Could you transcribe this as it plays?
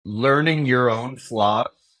learning your own flaws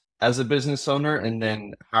as a business owner and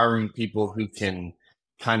then hiring people who can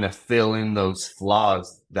kind of fill in those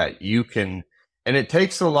flaws that you can. And it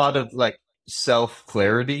takes a lot of like self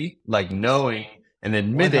clarity, like knowing and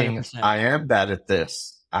admitting 100%. I am bad at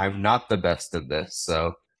this. I'm not the best at this.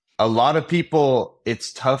 So a lot of people,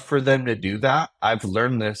 it's tough for them to do that. I've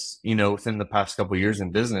learned this, within the past couple of years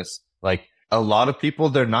in business. Like a lot of people,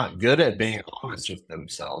 they're not good at being honest with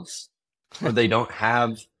themselves, or they don't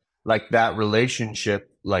have like that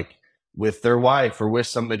relationship, like with their wife or with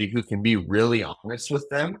somebody who can be really honest with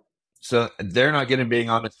them. So they're not going to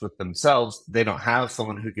being honest with themselves. They don't have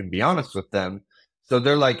someone who can be honest with them. So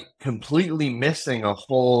they're like completely missing a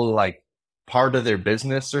whole like part of their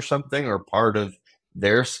business or something, or part of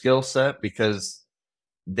their skill set, because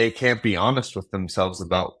they can't be honest with themselves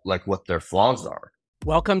about like what their flaws are.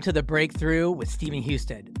 Welcome to The Breakthrough with Stephen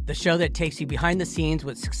Houston, the show that takes you behind the scenes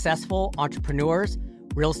with successful entrepreneurs,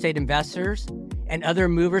 real estate investors, and other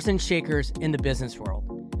movers and shakers in the business world.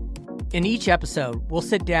 In each episode, we'll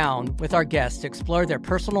sit down with our guests to explore their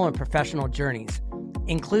personal and professional journeys,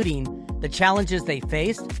 including the challenges they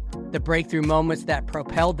faced, the breakthrough moments that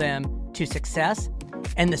propelled them to success,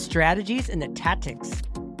 and the strategies and the tactics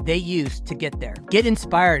they use to get there. Get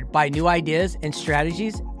inspired by new ideas and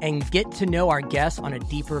strategies and get to know our guests on a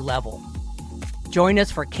deeper level. Join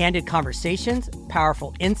us for candid conversations,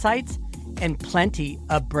 powerful insights, and plenty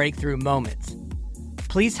of breakthrough moments.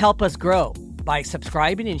 Please help us grow by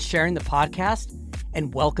subscribing and sharing the podcast,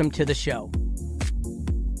 and welcome to the show.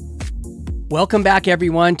 Welcome back,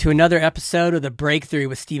 everyone, to another episode of The Breakthrough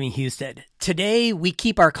with Stephen Houston. Today, we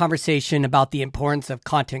keep our conversation about the importance of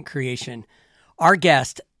content creation. Our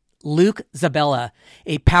guest, Luke Zabella,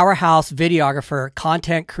 a powerhouse videographer,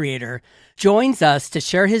 content creator, joins us to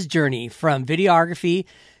share his journey from videography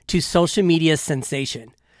to social media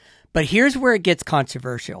sensation. But here's where it gets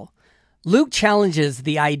controversial. Luke challenges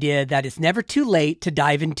the idea that it's never too late to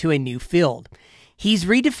dive into a new field. He's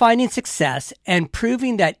redefining success and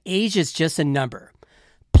proving that age is just a number.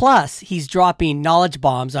 Plus, he's dropping knowledge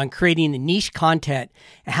bombs on creating niche content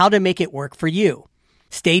and how to make it work for you.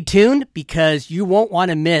 Stay tuned because you won't want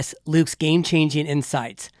to miss Luke's game-changing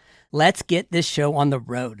insights. Let's get this show on the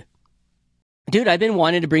road. Dude, I've been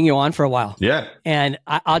wanting to bring you on for a while. Yeah. And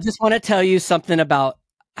I'll just want to tell you something about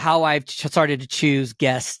how I've started to choose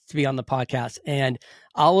guests to be on the podcast. And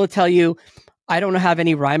I will tell you, I don't have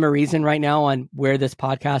any rhyme or reason right now on where this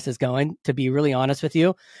podcast is going, to be really honest with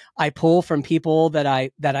you. I pull from people that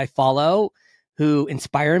I follow who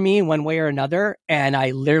inspire me in one way or another. And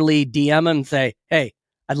I literally DM them and say, hey,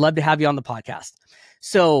 I'd love to have you on the podcast.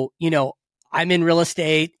 So, I'm in real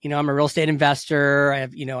estate, I'm a real estate investor. I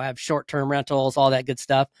have short-term rentals, all that good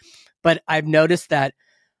stuff. But I've noticed that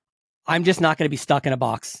I'm just not going to be stuck in a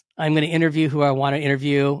box. I'm going to interview who I want to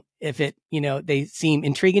interview. If they seem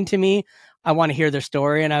intriguing to me, I want to hear their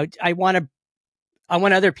story, and I want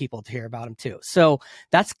other people to hear about them too. So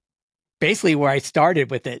that's basically where I started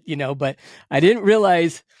with it, but I didn't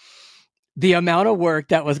realize the amount of work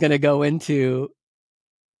that was going to go into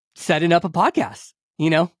setting up a podcast,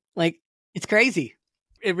 like it's crazy.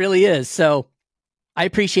 It really is. So I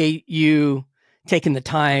appreciate you taking the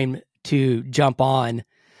time to jump on,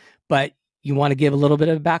 but you want to give a little bit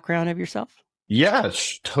of background of yourself? Yeah,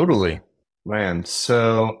 totally, man.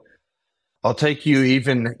 So I'll take you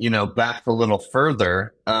even, back a little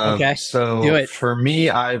further. Okay, do So it. for me,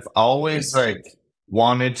 I've always like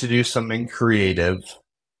wanted to do something creative.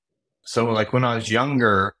 So like when I was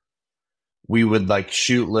younger, we would like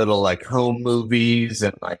shoot little like home movies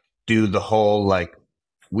and like do the whole like,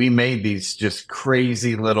 we made these just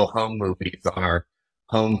crazy little home movies on our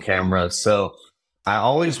home camera. So I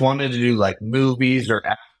always wanted to do like movies or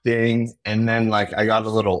acting. And then like I got a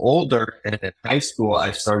little older, and in high school,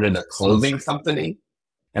 I started a clothing company,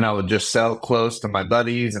 and I would just sell clothes to my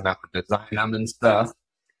buddies and I would design them and stuff.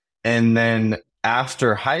 And then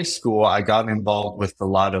after high school, I got involved with a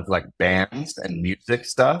lot of like bands and music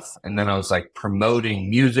stuff. And then I was like promoting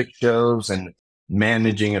music shows and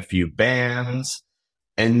managing a few bands.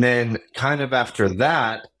 And then kind of after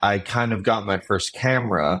that, I kind of got my first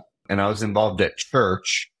camera, and I was involved at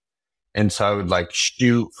church. And so I would like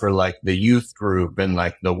shoot for like the youth group and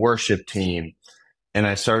like the worship team. And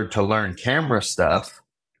I started to learn camera stuff.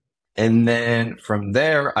 And then from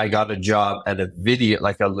there, I got a job at a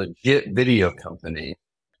legit video company.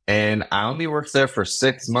 And I only worked there for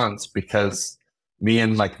 6 months because me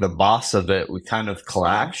and like the boss of it, we kind of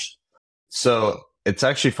clashed. So it's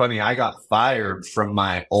actually funny. I got fired from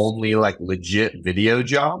my only like legit video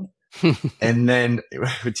job. And then,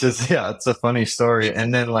 it's a funny story.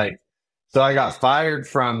 And then so I got fired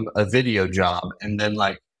from a video job. And then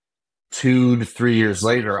like 2 to 3 years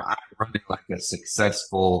later, I'm running like a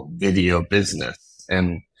successful video business.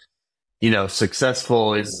 And,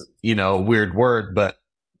 successful is, a weird word, but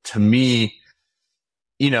to me,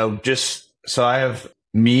 just so I have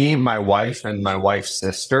me, my wife, and my wife's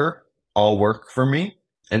sister all work for me.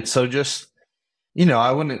 And so just,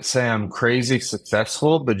 I wouldn't say I'm crazy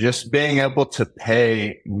successful, but just being able to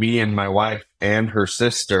pay me and my wife and her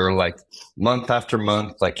sister like month after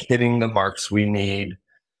month, like hitting the marks we need,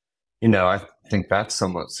 I think that's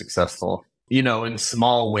somewhat successful, in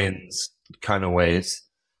small wins kind of ways.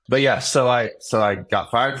 But yeah, so I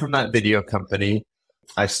got fired from that video company.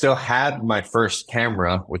 I still had my first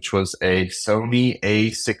camera, which was a Sony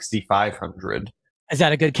A6500. Is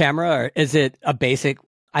that a good camera or is it a basic?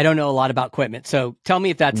 I don't know a lot about equipment. So tell me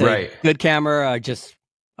if that's a good camera or just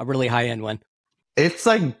a really high end one. It's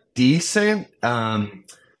like decent.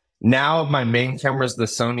 Now my main camera is the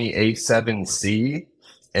Sony A7C,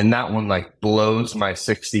 and that one like blows my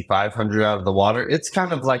 6500 out of the water. It's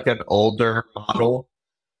kind of like an older model.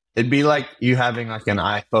 It'd be like you having like an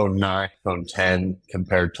iPhone 9, iPhone 10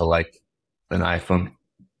 compared to like an iPhone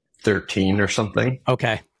 13 or something.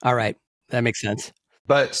 Okay. All right. That makes sense.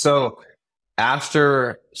 But so I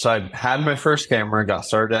had my first camera, got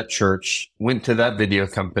started at church, went to that video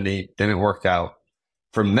company, didn't work out.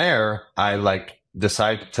 From there, I like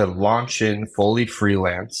decided to launch in fully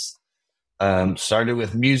freelance. Started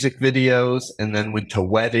with music videos and then went to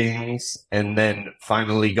weddings and then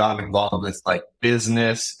finally got involved with like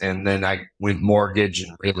business. And then I went mortgage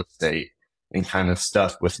and real estate and kind of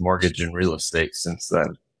stuck with mortgage and real estate since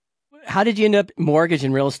then. How did you end up mortgage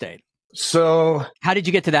and real estate? So how did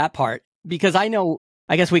you get to that part? Because I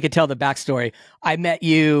guess we could tell the backstory. I met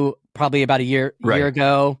you probably about a year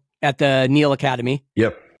ago at the Neil Academy.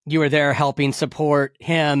 Yep. You were there helping support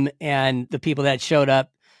him and the people that showed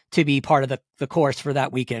up to be part of the course for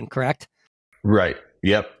that weekend, correct? Right.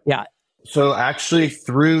 Yep. Yeah. So actually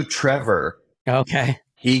through Trevor, okay,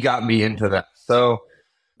 he got me into that. So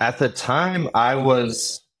at the time I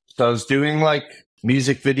was doing like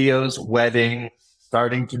music videos, wedding,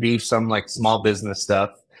 starting to do some like small business stuff.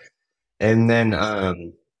 And then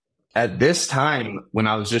at this time, when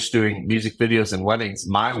I was just doing music videos and weddings,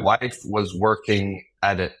 my wife was working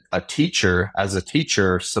at a teacher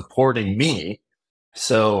supporting me.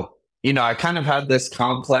 So, I kind of had this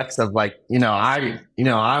complex of like,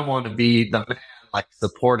 I want to be the man like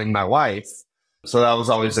supporting my wife. So that was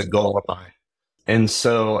always a goal of mine. And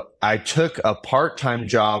so I took a part-time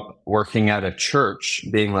job working at a church,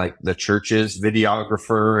 being like the church's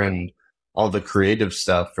videographer and all the creative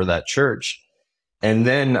stuff for that church. And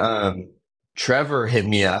then Trevor hit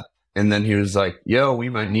me up and then he was like, yo, we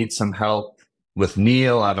might need some help with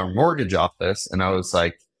Neil at our mortgage office. And I was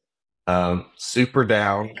like, super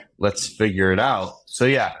down. Let's figure it out. So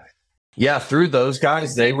yeah, through those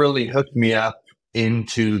guys, they really hooked me up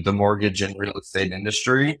into the mortgage and real estate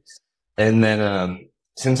industry. And then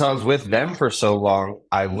since I was with them for so long,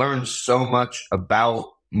 I learned so much about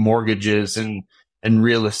mortgages and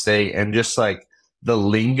real estate and just like the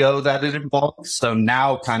lingo that it involves. So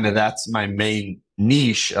now kind of that's my main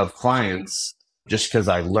niche of clients just because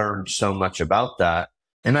I learned so much about that.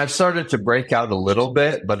 And I've started to break out a little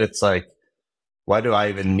bit, but it's like, why do I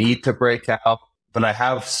even need to break out? But I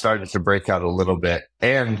have started to break out a little bit.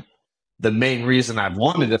 And the main reason I've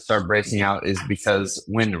wanted to start breaking out is because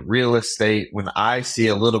when I see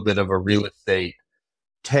a little bit of a real estate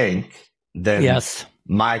tank, then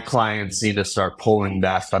my clients need to start pulling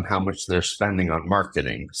back on how much they're spending on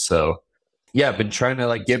marketing. So yeah, I've been trying to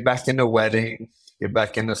like get back into weddings, get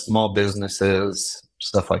back into small businesses,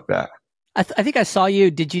 stuff like that. I think I saw you.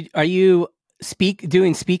 Are you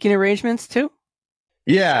doing speaking arrangements too?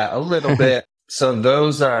 Yeah, a little bit. So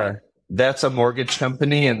that's a mortgage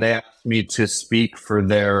company and they asked me to speak for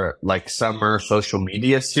their like summer social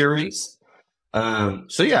media series.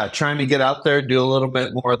 So yeah, trying to get out there, do a little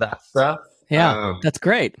bit more of that stuff. Yeah, that's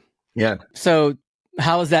great. Yeah. So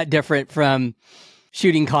how is that different from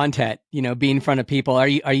shooting content, being in front of people? Are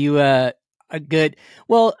you a good,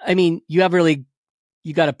 well, I mean, you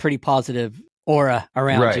got a pretty positive aura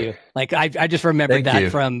around you. Like I just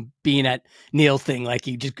remembered from being at Neil's thing. Like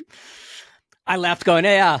I laughed going,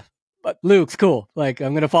 hey, yeah, but Luke's cool. Like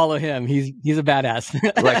I'm going to follow him. He's a badass.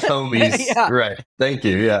 Like homies. Yeah. Right. Thank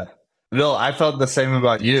you. Yeah. No, I felt the same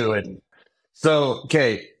about you. And so,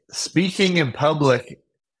 okay, speaking in public,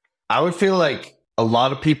 I would feel like a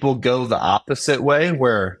lot of people go the opposite way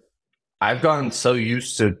where I've gotten so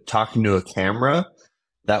used to talking to a camera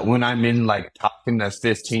that when I'm in like talking to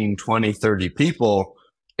 15, 20, 30 people,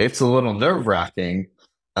 it's a little nerve wracking.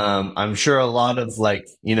 I'm sure a lot of like,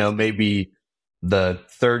 maybe the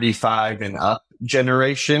 35 and up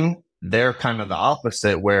generation, they're kind of the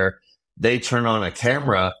opposite, where they turn on a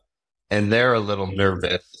camera and they're a little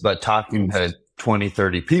nervous, but talking to 20,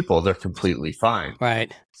 30 people, they're completely fine.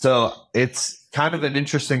 Right. So it's kind of an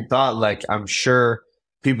interesting thought. Like, I'm sure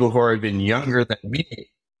people who are even younger than me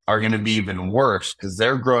are going to be even worse because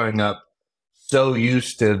they're growing up so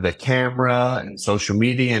used to the camera and social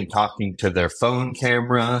media and talking to their phone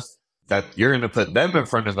camera that you're going to put them in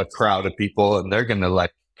front of a crowd of people and they're going to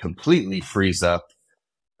like completely freeze up.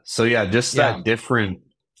 So yeah, just that different,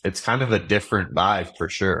 it's kind of a different vibe for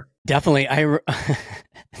sure. Definitely.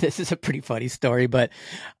 This is a pretty funny story, but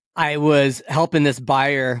I was helping this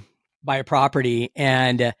buyer buy a property,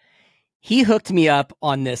 and he hooked me up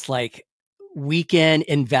on this like weekend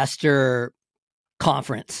investor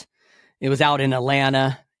conference. It was out in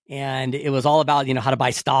Atlanta, and it was all about, how to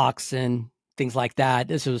buy stocks and things like that.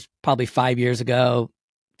 This was probably 5 to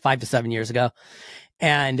 7 years ago.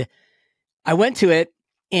 And I went to it,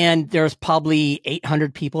 and there was probably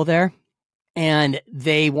 800 people there, and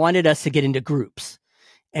they wanted us to get into groups.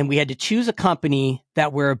 And we had to choose a company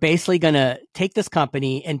that we're basically going to take this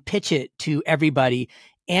company and pitch it to everybody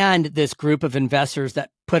and this group of investors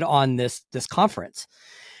that put on this conference.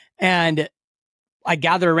 And I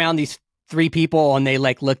gathered around these 3 people, and they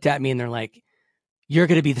like looked at me and they're like, "You're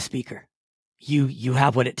going to be the speaker. You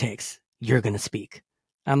have what it takes. You're going to speak."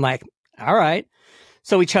 I'm like, "All right."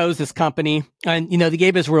 So we chose this company, and they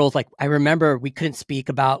gave us rules. Like, I remember we couldn't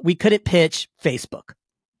pitch Facebook.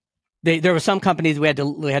 There were some companies we had to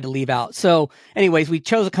leave out. So anyways, we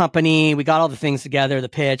chose a company, we got all the things together, the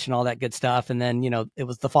pitch and all that good stuff. And then, it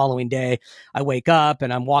was the following day. I wake up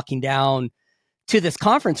and I'm walking down to this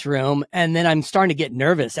conference room, and then I'm starting to get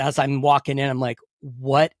nervous as I'm walking in. I'm like,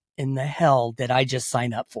 what in the hell did I just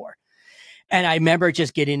sign up for? And I remember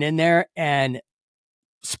just getting in there and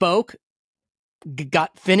spoke,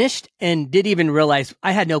 got finished, and didn't even realize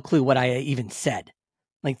I had no clue what I even said.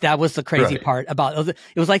 Like, that was the crazy part about it.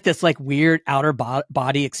 It was like this like weird outer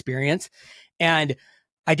body experience. And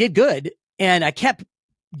I did good, and I kept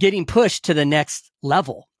getting pushed to the next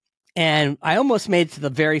level. And I almost made it to the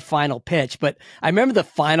very final pitch. But I remember the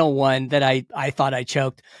final one that I thought I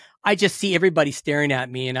choked. I just see everybody staring at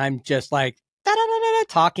me, and I'm just like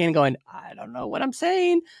talking and going, I don't know what I'm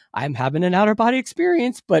saying. I'm having an outer body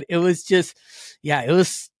experience. But it was just, it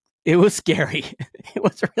was scary. It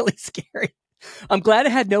was really scary. I'm glad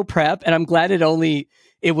it had no prep, and I'm glad I didn't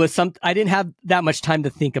have that much time to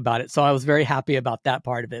think about it. So I was very happy about that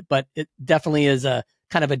part of it, but it definitely is a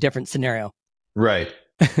kind of a different scenario. Right.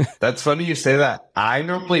 That's funny you say that. I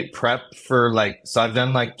normally prep for so I've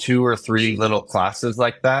done like 2 or 3 little classes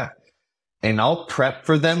like that, and I'll prep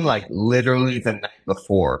for them like literally the night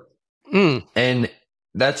before. And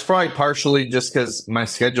that's probably partially just because my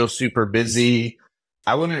schedule's super busy.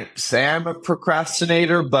 I wouldn't say I'm a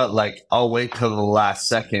procrastinator, but like I'll wait till the last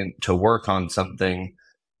second to work on something,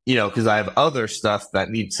 because I have other stuff that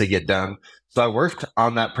needs to get done. So I worked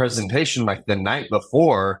on that presentation like the night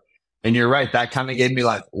before. And you're right, that kind of gave me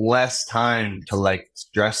like less time to like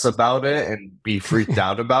stress about it and be freaked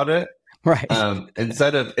out about it. Right.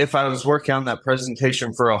 Instead of, if I was working on that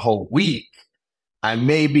presentation for a whole week, I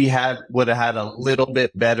maybe would have had a little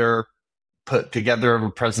bit better put together of a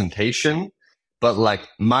presentation. But like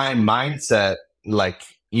my mindset,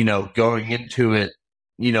 going into it,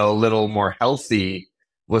 a little more healthy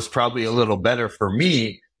was probably a little better for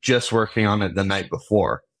me just working on it the night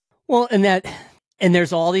before. Well, and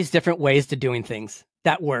there's all these different ways to doing things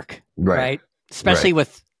that work, right? Especially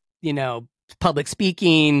with, public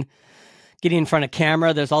speaking, getting in front of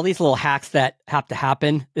camera. There's all these little hacks that have to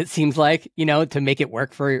happen, it seems like, to make it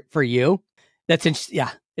work for you. That's interesting. Yeah,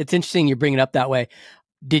 it's interesting you bring it up that way.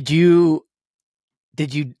 Did you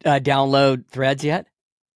download Threads yet?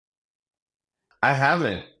 I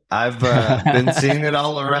haven't. I've been seeing it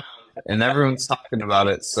all around, and everyone's talking about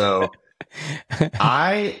it. So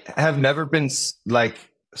I have never been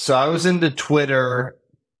so I was into Twitter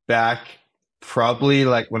back probably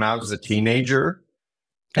like when I was a teenager,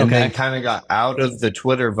 and then kind of got out of the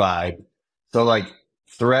Twitter vibe. So like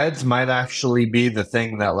Threads might actually be the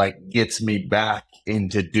thing that like gets me back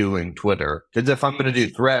into doing Twitter. Because if I'm going to do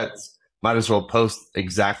Threads, might as well post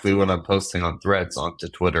exactly what I'm posting on Threads onto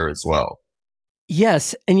Twitter as well.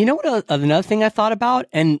 Yes. And you know what, another thing I thought about,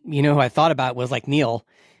 and who I thought about was like Neil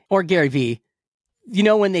or Gary Vee.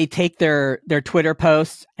 When they take their Twitter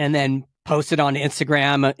posts and then post it on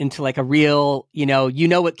Instagram into like a reel,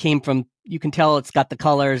 what came from, you can tell it's got the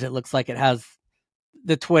colors. It looks like it has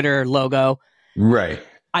the Twitter logo. Right.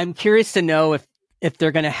 I'm curious to know if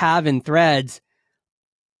they're going to have in Threads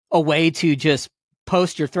a way to just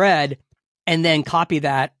post your thread and then copy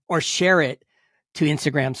that or share it to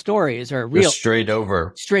Instagram stories or Reel. Just straight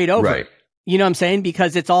over. Right. You know what I'm saying?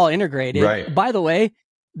 Because it's all integrated. Right. By the way,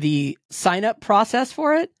 the sign up process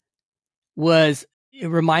for it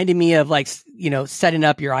reminded me of like, setting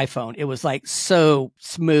up your iPhone. It was like so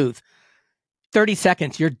smooth. 30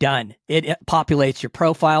 seconds, you're done. It populates your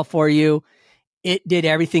profile for you. It did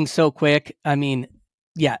everything so quick. I mean,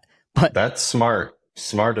 yeah, but that's smart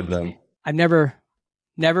of them. I've never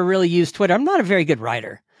really used Twitter. I'm not a very good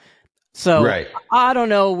writer. So right. I don't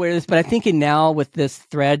know where this, but I'm thinking now with this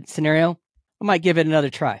thread scenario, I might give it another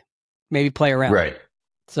try. Maybe play around. Right.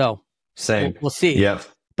 So same. We'll see. Yep.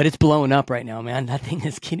 But it's blowing up right now, man. That thing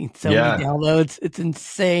is getting so many downloads. It's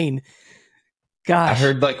insane. Gosh. I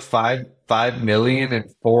heard like 5 million in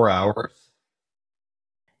 4 hours.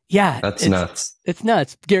 Yeah. That's nuts. It's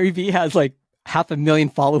nuts. Gary Vee has like 500,000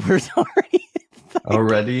 followers already.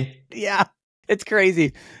 Already? Yeah. It's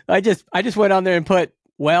crazy. I just went on there and put,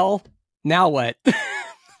 well, now what?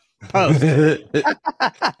 Post.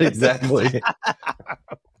 Exactly.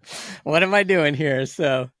 What am I doing here?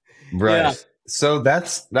 So right. Yeah. So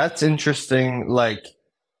that's interesting. Like,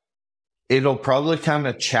 it'll probably kind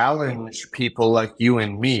of challenge people like you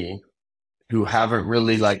and me who haven't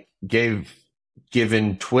really like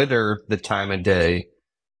given Twitter the time of day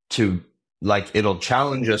to like, it'll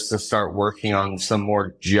challenge us to start working on some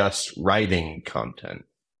more just writing content.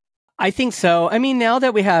 I think so. I mean, now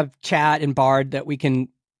that we have chat and Bard that we can,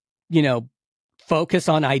 focus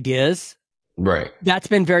on ideas. Right. That's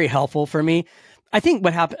been very helpful for me. I think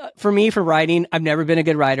what happened for me for writing, I've never been a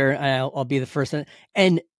good writer. I'll be the first.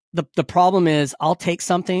 And the problem is I'll take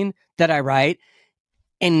something that I write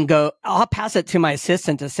and I'll pass it to my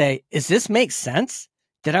assistant to say, is this make sense?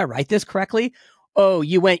 Did I write this correctly? Oh,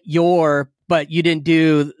 you went but you didn't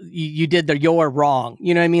you did the your wrong.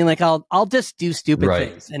 You know what I mean? Like I'll just do stupid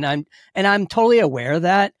things. And I'm totally aware of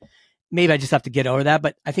that. Maybe I just have to get over that.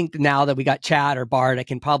 But I think now that we got chat or Bard, I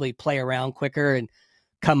can probably play around quicker and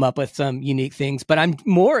come up with some unique things. But I'm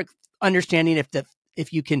more understanding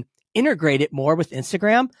if you can integrate it more with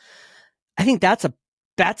Instagram. I think that's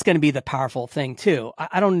going to be the powerful thing too.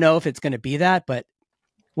 I don't know if it's going to be that, but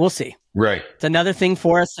we'll see. Right. It's another thing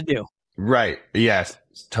for us to do. Right. Yes,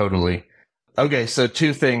 totally. Okay. So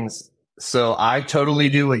 2 things. So I totally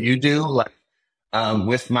do what you do. Like,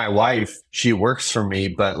 with my wife, she works for me,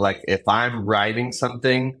 but like if I'm writing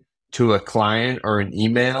something to a client or an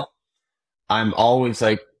email, I'm always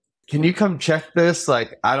like, can you come check this?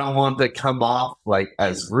 Like, I don't want to come off like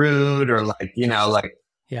as rude or like,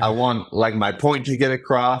 I want like my point to get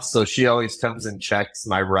across. So she always comes and checks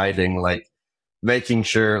my writing, like making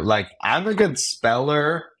sure like I'm a good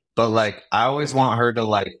speller, but like I always want her to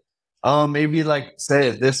like, oh, maybe like say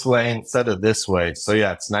it this way instead of this way. So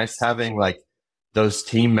yeah, it's nice having like those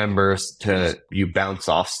team members you bounce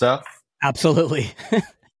off stuff. Absolutely.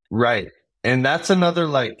 Right. And that's another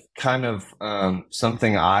like kind of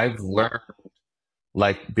something I've learned,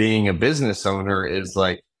 like being a business owner, is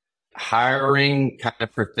like hiring kind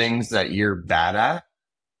of for things that you're bad at.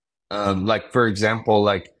 Like, for example,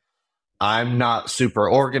 like I'm not super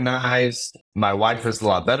organized. My wife is a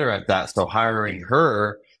lot better at that. So hiring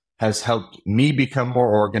her has helped me become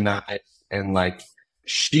more organized, and like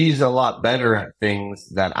she's a lot better at things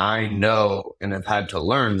that I know and have had to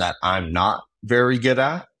learn that I'm not very good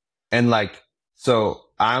at. And like, so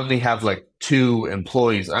I only have like 2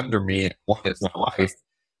 employees under me. One is my wife.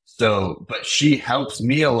 So, but she helps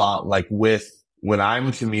me a lot, like with when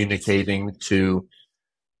I'm communicating to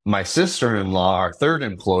my sister-in-law, our 3rd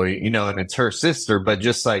employee, and it's her sister, but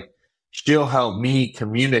just like she'll help me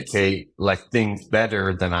communicate like things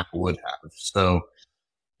better than I would have. So,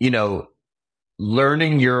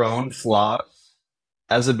 learning your own flaws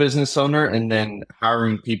as a business owner and then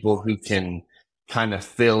hiring people who can kind of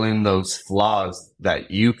fill in those flaws that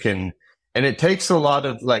you can. And it takes a lot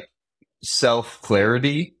of like self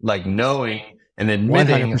clarity, like knowing and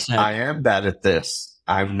admitting 100%. I am bad at this.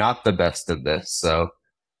 I'm not the best at this. So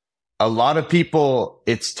a lot of people,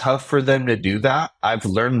 it's tough for them to do that. I've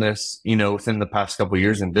learned this, within the past couple of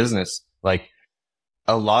years in business. Like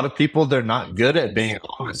a lot of people, they're not good at being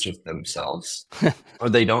honest with themselves, or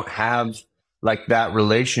they don't have like that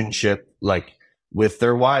relationship, like with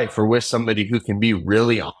their wife or with somebody who can be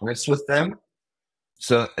really honest with them.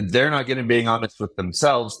 So they're not getting being honest with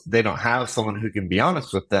themselves. They don't have someone who can be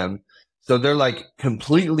honest with them. So they're like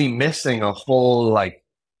completely missing a whole like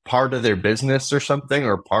part of their business or something,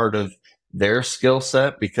 or part of their skill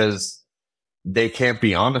set, because they can't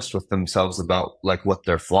be honest with themselves about like what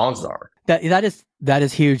their flaws are. That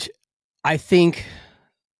is huge. I think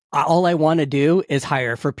all I want to do is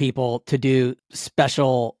hire for people to do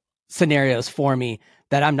special scenarios for me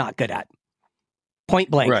that I'm not good at. Point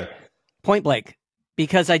blank. Right. Point blank.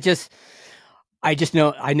 Because I just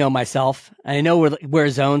know, I know myself, and I know where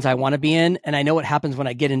zones I want to be in. And I know what happens when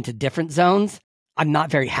I get into different zones. I'm not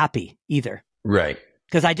very happy either. Right.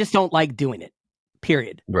 Because I just don't like doing it.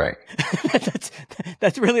 Period. Right.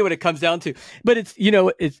 That's really what it comes down to. But it's,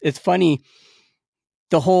 it's funny,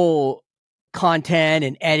 the whole content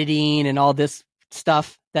and editing and all this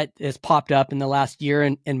stuff that has popped up in the last year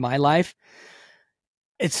in my life.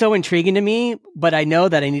 It's so intriguing to me, but I know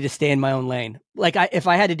that I need to stay in my own lane. Like if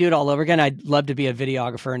I had to do it all over again, I'd love to be a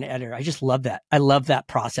videographer and editor. I just love that. I love that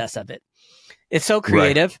process of it. It's so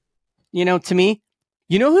creative, to me.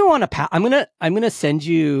 You know who I want to I'm going to send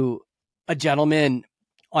you a gentleman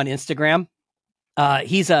on Instagram.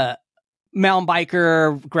 He's a mountain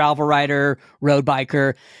biker, gravel rider, road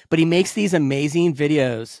biker, but he makes these amazing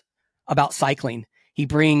videos about cycling. He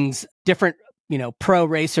brings different, pro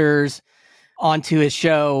racers onto his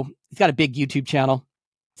show. He's got a big YouTube channel.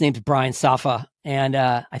 His name's Brian Safa. And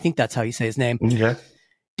I think that's how you say his name. Okay.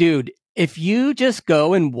 Dude, if you just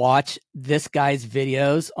go and watch this guy's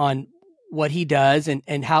videos on what he does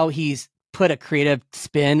and how he's put a creative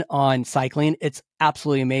spin on cycling, it's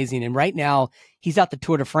absolutely amazing. And right now he's at the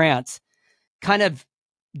Tour de France, kind of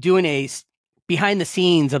doing a behind the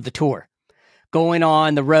scenes of the tour, going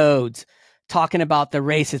on the roads, talking about the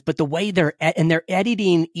races, but the way they're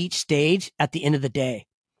editing each stage at the end of the day.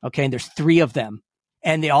 Okay. And there's 3 of them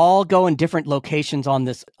and they all go in different locations on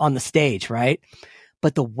the stage. Right.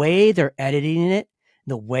 But the way they're editing it,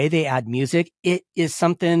 the way they add music, it is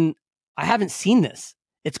something I haven't seen this.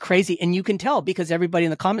 It's crazy. And you can tell because everybody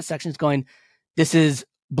in the comment section is going, this is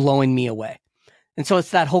blowing me away. And so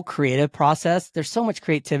it's that whole creative process. There's so much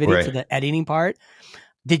creativity to the editing part.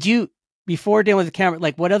 Did you, before dealing with the camera,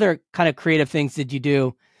 like what other kind of creative things did you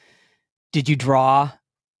do? Did you draw?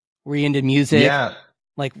 Were you into music? Yeah.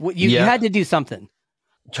 Like you had to do something.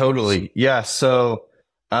 Totally. Yeah. So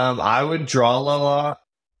I would draw a lot.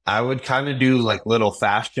 I would kind of do like little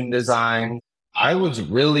fashion design. I was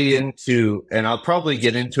really into, and I'll probably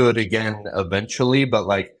get into it again eventually, but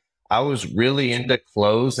like I was really into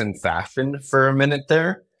clothes and fashion for a minute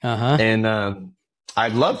there. And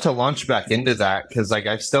I'd love to launch back into that because like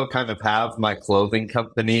I still kind of have my clothing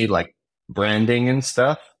company, like branding and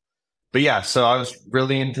stuff. But yeah, so I was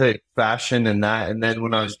really into fashion and that. And then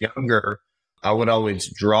when I was younger, I would always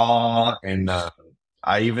draw and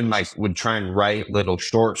I even like would try and write little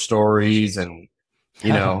short stories and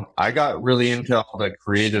I got really into all the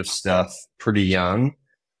creative stuff pretty young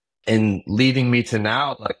and leading me to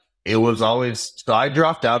now, like it was always, so I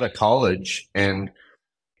dropped out of college and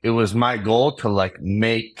it was my goal to like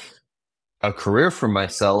make a career for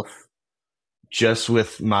myself just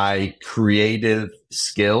with my creative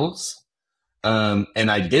skills. And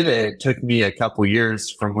I did it. It took me a couple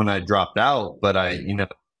years from when I dropped out, but I,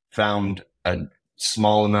 found a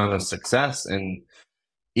small amount of success and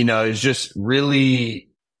it's just really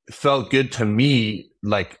felt good to me,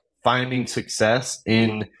 like finding success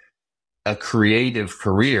in a creative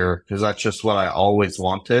career, because that's just what I always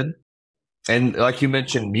wanted. And like you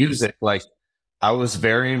mentioned, music, like I was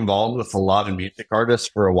very involved with a lot of music artists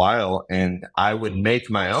for a while, and I would make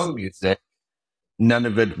my own music. None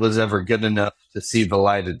of it was ever good enough to see the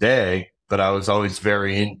light of day, but I was always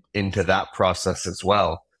very into that process as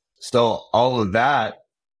well. So all of that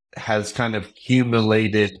has kind of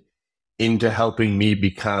accumulated into helping me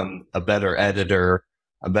become a better editor,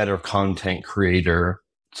 a better content creator.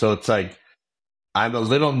 So it's like, I'm a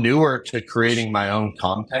little newer to creating my own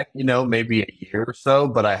content, maybe a year or so,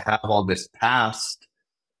 but I have all this past,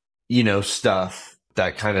 stuff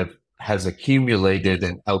that kind of has accumulated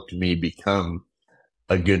and helped me become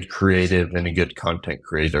a good creative and a good content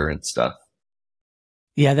creator and stuff.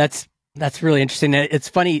 Yeah, that's really interesting. It's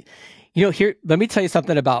funny, here, let me tell you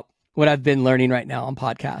something about what I've been learning right now on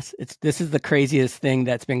podcasts. This is the craziest thing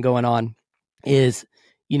that's been going on is,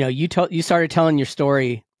 you started telling your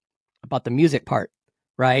story about the music part,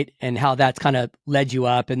 right? And how that's kind of led you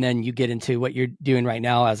up. And then you get into what you're doing right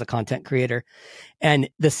now as a content creator. And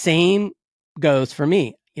the same goes for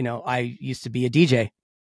me. I used to be a DJ.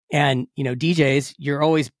 And, DJs,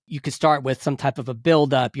 you could start with some type of a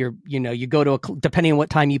build up. You go to depending on what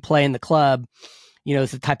time you play in the club,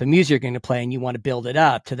 it's the type of music you're going to play and you want to build it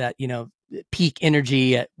up to that, peak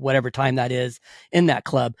energy at whatever time that is in that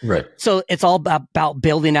club. Right. So it's all about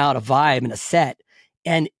building out a vibe and a set.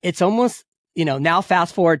 And it's almost, now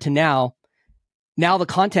fast forward to now the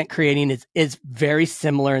content creating is very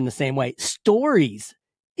similar in the same way. Stories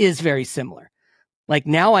is very similar. Like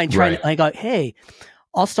now I'm trying to, I go, hey,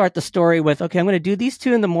 I'll start the story with, okay, I'm going to do these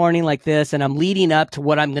 2 in the morning like this, and I'm leading up to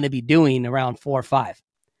what I'm going to be doing around 4 or 5.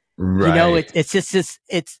 Right. It's just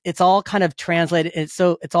it's all kind of translated. It's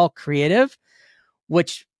all creative,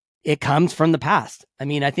 which it comes from the past. I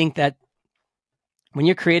mean, I think that when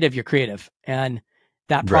you're creative, and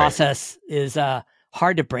that process is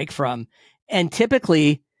hard to break from. And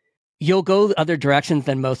typically, you'll go other directions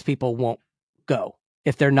than most people won't go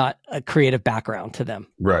if they're not a creative background to them.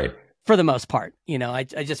 Right. For the most part, I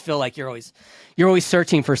just feel like you're always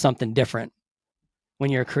searching for something different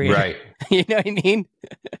when you're a creative. Right. You know what I mean?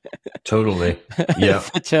 Totally. Yeah.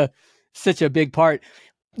 such a big part.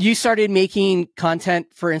 You started making content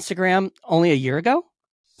for Instagram only a year ago?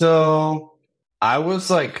 So I was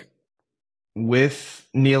like with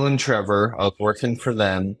Neil and Trevor. I was working for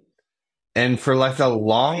them. And for like a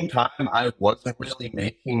long time, I wasn't really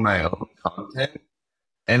making my own content.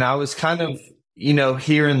 And I was kind of,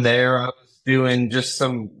 here and there, I was doing just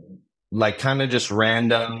some like kind of just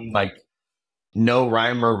random, like no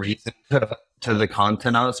rhyme or reason to the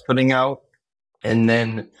content I was putting out. And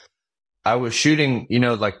then I was shooting,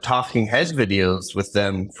 like talking head videos with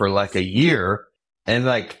them for like a year. And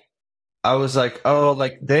like, I was like, oh,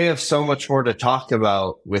 like they have so much more to talk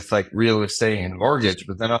about with like real estate and mortgage.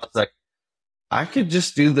 But then I was like, I could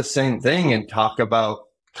just do the same thing and talk about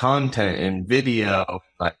content and video,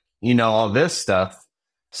 like, all this stuff.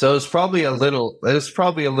 So it was probably a little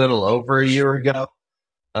over a year ago.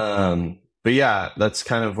 But yeah, that's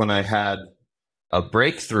kind of when I had a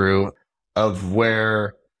breakthrough of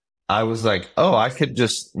where I was like, oh, I could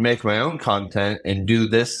just make my own content and do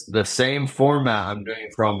the same format I'm doing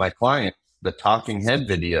for all my clients, the talking head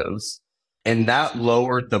videos. And that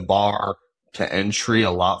lowered the bar to entry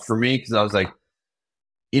a lot for me, because I was like,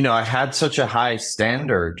 I had such a high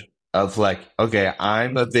standard of like, okay,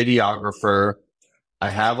 I'm a videographer. I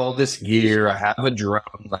have all this gear. I have a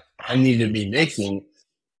drone. Like, I need to be making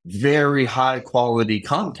very high quality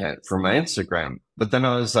content for my Instagram. But then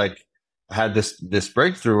I was like, I had this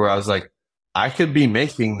breakthrough where I was like, I could be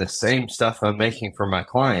making the same stuff I'm making for my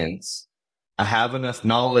clients. I have enough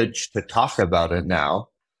knowledge to talk about it now.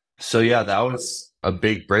 So yeah, that was a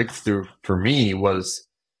big breakthrough for me, was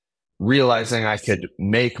realizing I could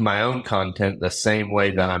make my own content the same way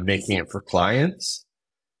that I'm making it for clients.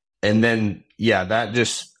 And then, yeah, that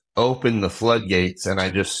just opened the floodgates, and I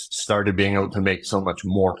just started being able to make so much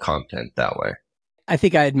more content that way. I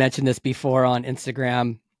think I had mentioned this before on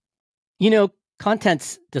Instagram.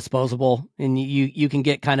 Content's disposable, and you can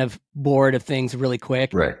get kind of bored of things really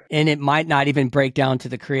quick. Right. And it might not even break down to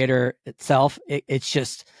the creator itself. It's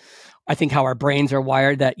just, I think, how our brains are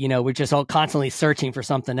wired, that, we're just all constantly searching for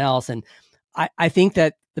something else. And I think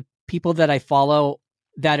that the people that I follow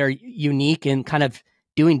that are unique and kind of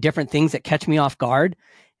doing different things that catch me off guard,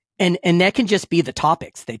 and that can just be the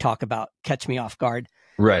topics they talk about, catch me off guard.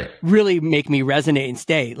 Right. Really make me resonate and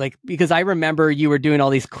stay. Like, because I remember you were doing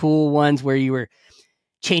all these cool ones where you were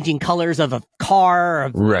changing colors of a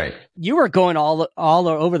car. Right. You were going all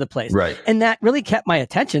over the place. Right. And that really kept my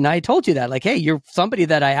attention. I told you that, like, hey, you're somebody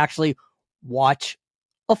that I actually watch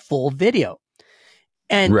a full video.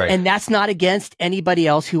 And and that's not against anybody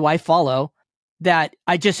else who I follow, that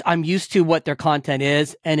I'm used to what their content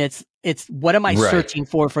is, and it's what am I searching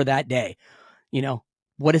for that day?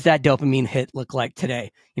 What does that dopamine hit look like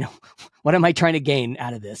today? What am I trying to gain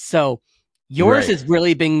out of this? So yours has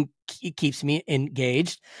really been, it keeps me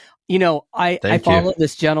engaged. I follow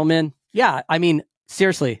this gentleman. Yeah. I mean,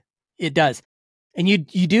 seriously, it does. And you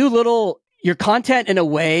do your content in a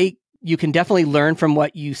way you can definitely learn from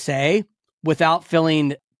what you say without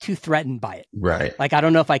feeling too threatened by it. Right. Like, I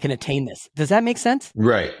don't know if I can attain this. Does that make sense?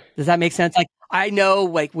 Right. Does that make sense? Like, I know,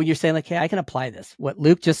 like, when you're saying like, hey, I can apply this. What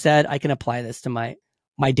Luke just said, I can apply this to my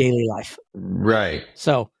daily life. Right.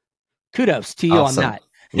 So kudos to you on that.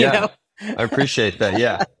 Yeah. I appreciate that.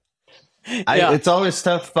 Yeah. It's always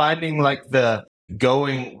tough finding like the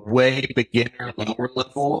going way beginner lower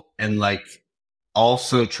level, and like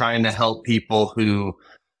also trying to help people who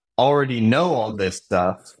already know all this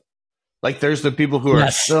stuff. Like, there's the people who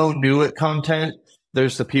are so new at content.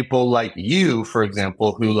 There's the people like you, for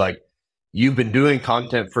example, who like, you've been doing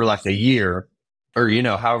content for like a year, or,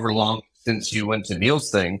 however long since you went to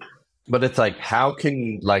Neil's thing. But it's like,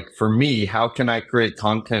 for me, how can I create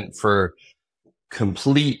content for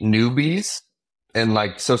complete newbies? And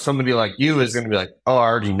like, so somebody like you is going to be like, oh, I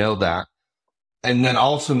already know that. And then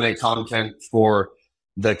also make content for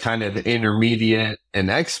the kind of intermediate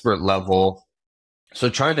and expert level. So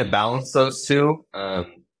trying to balance those two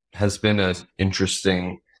has been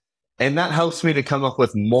interesting. And that helps me to come up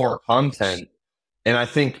with more content And I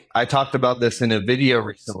think I talked about this in a video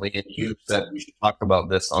recently, and you said we should talk about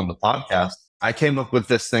this on the podcast. I came up with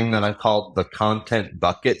this thing that I called the content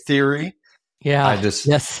bucket theory. I Yeah. just,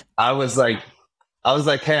 Yes. I was like,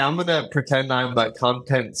 hey, I'm gonna pretend I'm a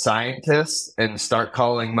content scientist and start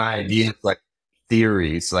calling my ideas like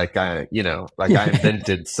theories, like I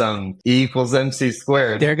invented some E equals MC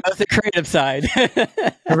squared. There goes the creative side.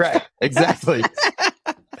 Correct, exactly.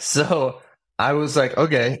 So I was like,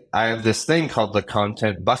 okay, I have this thing called the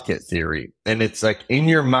content bucket theory. And it's like in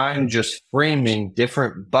your mind, just framing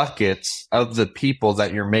different buckets of the people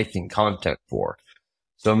that you're making content for.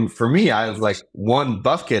 So for me, I have like one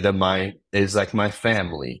bucket of mine is like my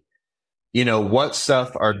family. What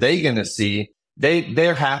stuff are they going to see?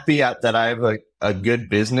 They're happy that I have a good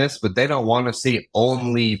business, but they don't want to see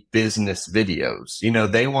only business videos.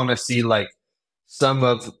 They want to see like some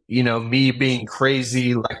of, me being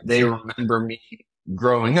crazy, like they remember me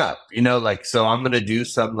growing up, like, so I'm going to do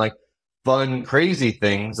some like fun, crazy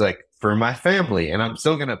things like for my family. And I'm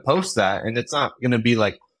still going to post that. And it's not going to be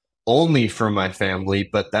like only for my family,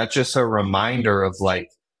 but that's just a reminder of like,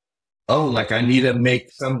 oh, like I need to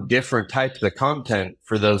make some different types of content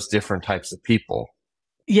for those different types of people.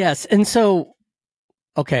 Yes. And so,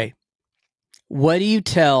 okay, what do you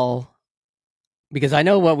tell? Because I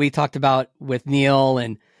know what we talked about with Neil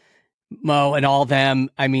and Mo and all them.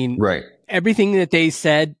 I mean, Right. Everything that they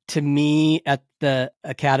said to me at the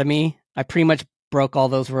academy, I pretty much broke all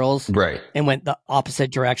those rules. Right. And went the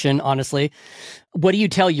opposite direction, honestly. What do you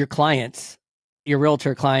tell your clients, your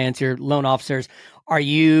realtor clients, your loan officers? Are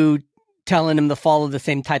you telling them to follow the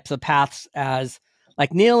same types of paths as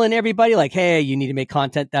like Neil and everybody? Like, hey, you need to make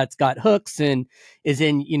content that's got hooks and is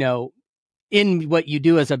in, in what you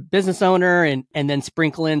do as a business owner, and then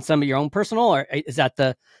sprinkle in some of your own personal, or is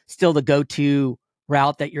that still the go-to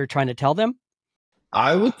route that you're trying to tell them?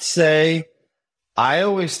 I would say I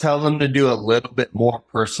always tell them to do a little bit more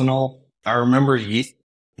personal. I remember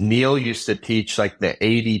Neil used to teach like the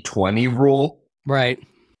 80-20 rule. Right.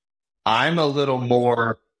 I'm a little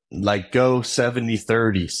more like go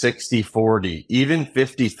 70-30, 60-40, even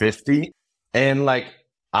 50-50. And like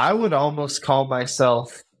I would almost call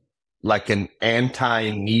myself like an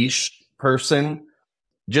anti-niche person,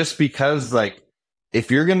 just because like if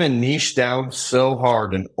you're going to niche down so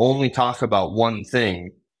hard and only talk about one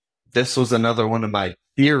thing, this was another one of my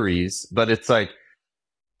theories, but it's like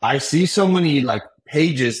I see so many like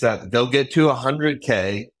pages that they'll get to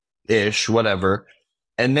 100K ish, whatever,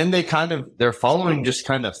 and then their following just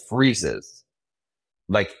kind of freezes.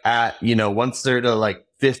 Like once they're to like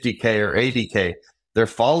 50K or 80K, their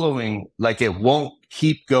following, like it won't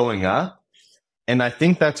keep going up. And I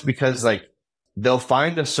think that's because like they'll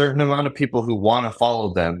find a certain amount of people who want to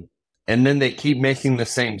follow them, and then they keep making the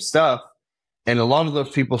same stuff. And a lot of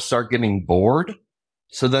those people start getting bored.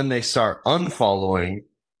 So then they start unfollowing,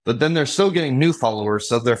 but then they're still getting new followers.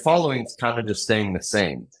 So their following is kind of just staying the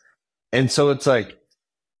same. And so it's like,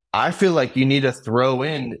 I feel like you need to throw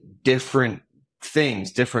in different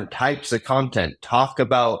things, different types of content, talk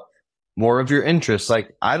about more of your interests.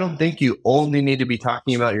 Like, I don't think you only need to be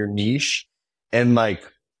talking about your niche. And like,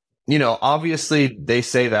 obviously they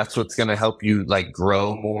say that's what's going to help you like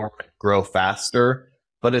grow more, grow faster.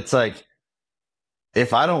 But it's like,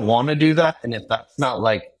 if I don't want to do that, and if that's not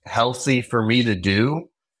like healthy for me to do,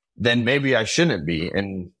 then maybe I shouldn't be.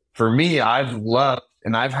 And for me, I've loved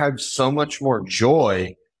and I've had so much more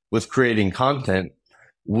joy with creating content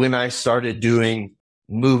when I started doing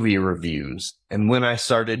movie reviews and when I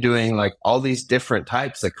started doing like all these different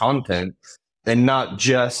types of content and not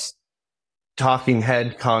just talking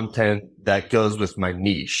head content that goes with my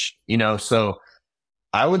niche, so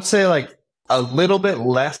I would say like a little bit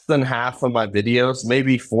less than half of my videos,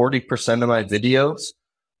 maybe 40% of my videos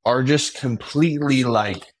are just completely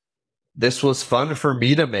like, this was fun for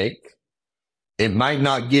me to make. It might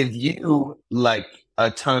not give you like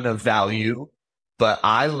a ton of value, but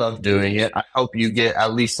I love doing it. I hope you get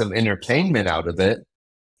at least some entertainment out of it.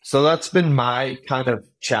 So that's been my kind of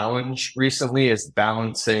challenge recently, is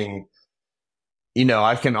balancing,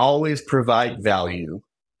 I can always provide value,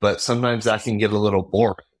 but sometimes that can get a little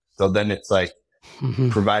boring. So then it's like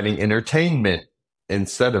providing entertainment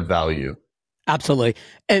instead of value. Absolutely.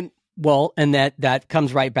 And that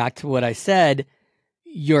comes right back to what I said.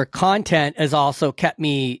 Your content has also kept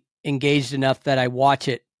me engaged enough that I watch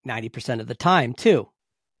it 90% of the time too.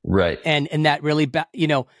 Right. And that really,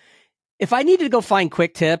 if I needed to go find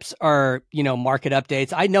quick tips or, market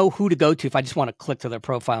updates, I know who to go to if I just want to click to their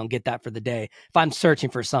profile and get that for the day. If I'm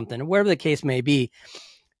searching for something, whatever the case may be.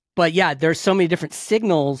 But yeah, there's so many different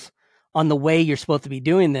signals on the way you're supposed to be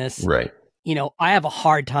doing this. Right. I have a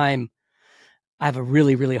hard time I have a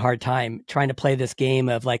really, really hard time trying to play this game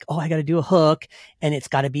of like, oh, I got to do a hook and it's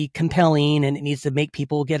got to be compelling and it needs to make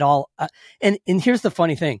people get all. And here's the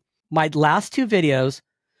funny thing. My last 2 videos.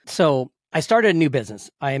 So I started a new business.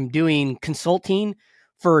 I am doing consulting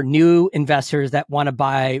for new investors that want to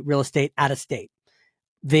buy real estate out of state.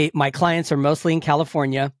 My clients are mostly in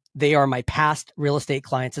California. They are my past real estate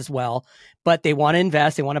clients as well, but they want to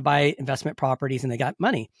invest. They want to buy investment properties and they got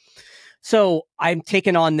money. So I'm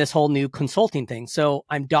taking on this whole new consulting thing. So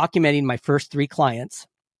I'm documenting my first 3 clients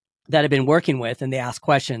that I've been working with and they ask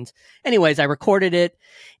questions. Anyways, I recorded it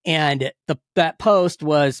and that post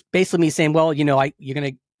was basically me saying, well, you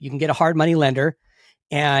can get a hard money lender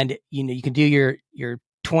and you can do your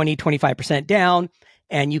 20-25% down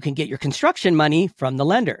and you can get your construction money from the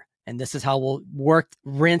lender. And this is how we'll work,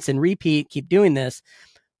 rinse and repeat, keep doing this.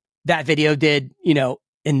 That video did,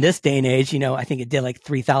 in this day and age, I think it did like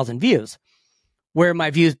 3,000 views, where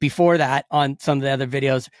my views before that on some of the other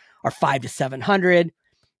videos are 500 to 700.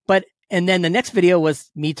 And then the next video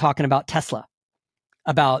was me talking about Tesla,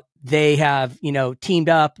 about they have, teamed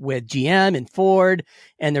up with GM and Ford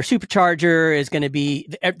and their supercharger is going to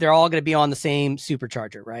be, they're all going to be on the same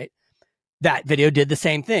supercharger, right? That video did the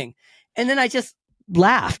same thing. And then I just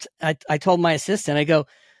laughed. I told my assistant, I go,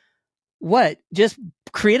 what? Just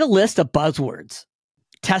create a list of buzzwords.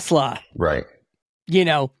 Tesla, right?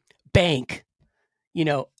 Bank,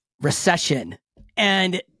 recession,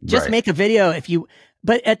 and just make a video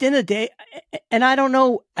but at the end of the day, and I don't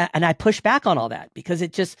know, and I push back on all that because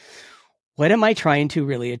it just, what am I trying to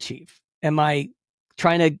really achieve? Am I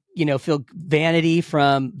trying to, feel vanity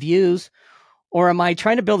from views, or am I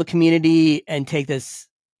trying to build a community and take this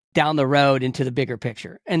down the road into the bigger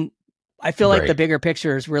picture? And I feel like the bigger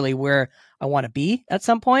picture is really where I want to be at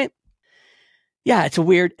some point. Yeah, it's a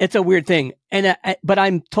weird thing. And but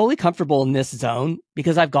I'm totally comfortable in this zone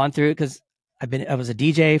because I've gone through it because I was a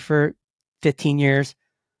DJ for 15 years,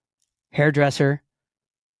 hairdresser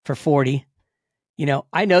for 40.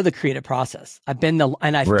 I know the creative process. I've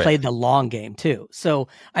played the long game too. So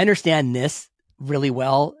I understand this really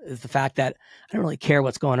well, is the fact that I don't really care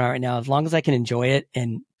what's going on right now. As long as I can enjoy it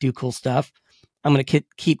and do cool stuff, I'm going to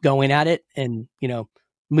keep going at it and,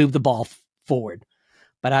 move the ball forward.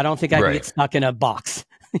 But I don't think I can get stuck in a box.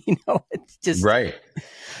 It's just,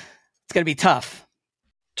 it's going to be tough.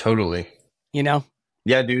 Totally.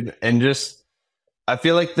 Yeah, dude. And just, I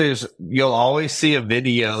feel like you'll always see a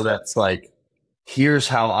video that's like, here's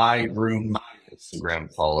how I grew my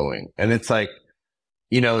Instagram following. And it's like,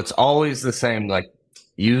 it's always the same, like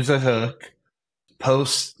use a hook,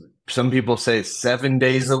 post, some people say 7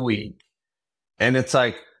 days a week. And it's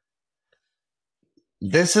like,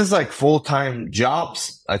 this is like full-time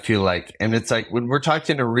jobs, I feel like. And it's like when we're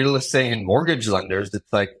talking to real estate and mortgage lenders,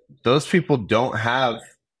 it's like those people don't have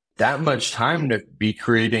that much time to be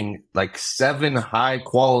creating like 7 high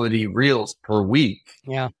quality reels per week.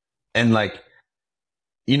 Yeah. And like,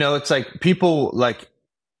 it's like people like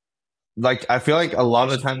I feel like a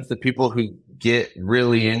lot of times the people who get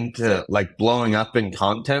really into like blowing up in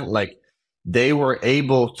content, like they were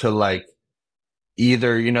able to like,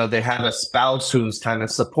 either, they had a spouse who was kind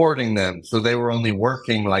of supporting them. So they were only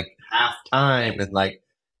working like half time and like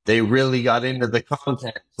they really got into the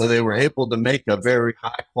content. So they were able to make a very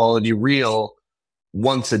high quality reel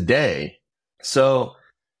once a day. So,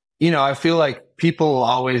 I feel like people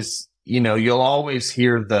always, you'll always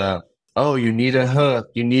hear you need a hook,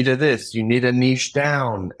 you need this, you need a niche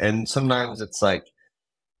down. And sometimes it's like,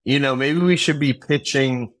 maybe we should be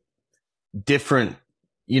pitching different,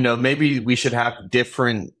 maybe we should have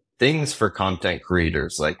different things for content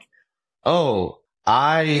creators. Like,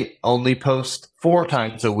 I only post 4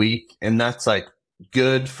 times a week and that's like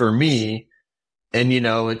good for me. And,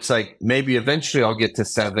 it's like, maybe eventually I'll get to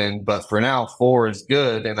 7, but for now 4 is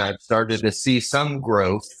good. And I've started to see some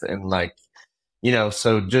growth and like,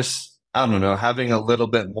 so just, I don't know, having a little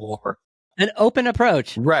bit more. An open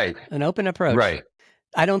approach. Right. An open approach. Right.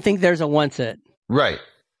 I don't think there's a one set. Right.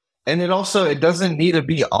 And it doesn't need to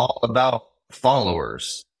be all about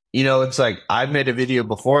followers. It's like I made a video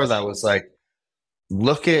before that was like,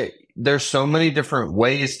 there's so many different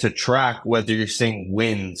ways to track whether you're seeing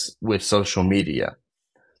wins with social media.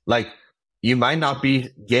 Like you might not be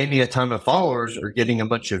gaining a ton of followers or getting a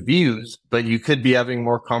bunch of views, but you could be having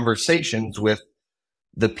more conversations with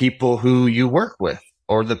the people who you work with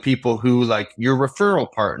or the people who like your referral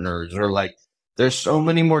partners, or like there's so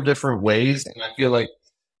many more different ways. And I feel like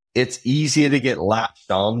it's easy to get latched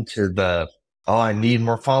on to I need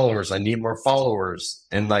more followers. I need more followers.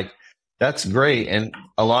 And like, that's great. And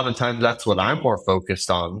a lot of times that's what I'm more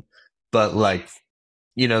focused on. But like,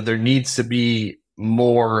 there needs to be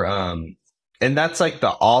more And that's like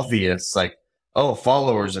the obvious, like, oh,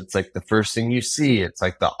 followers, it's like the first thing you see. It's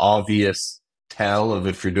like the obvious tell of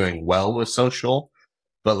if you're doing well with social.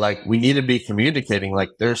 But like, we need to be communicating.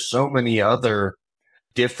 Like, there's so many other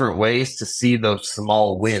different ways to see those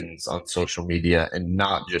small wins on social media and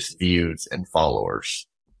not just views and followers.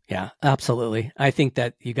 Yeah, absolutely. I think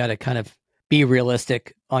that you got to kind of be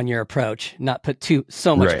realistic on your approach, not put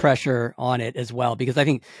so much Right. pressure on it as well, because I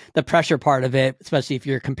think the pressure part of it, especially if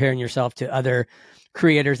you're comparing yourself to other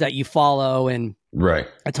creators that you follow, and Right.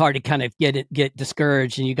 it's hard to kind of get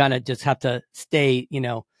discouraged, and you gotta just have to stay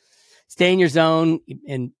in your zone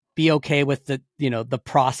and be okay with the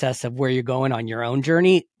process of where you're going on your own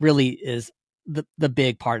journey. Really is the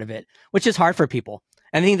big part of it, which is hard for people.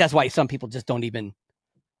 And I think that's why some people just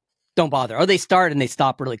don't bother, or they start and they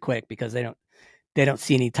stop really quick because they don't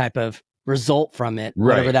see any type of result from it,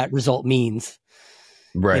 whatever Right. that result means.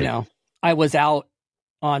 Right. I was out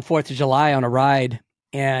on 4th of July on a ride,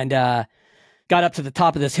 and got up to the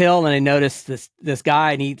top of this hill, and I noticed this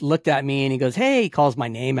guy, and he looked at me and he goes, "Hey," he calls my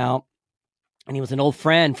name out, and he was an old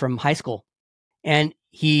friend from high school, and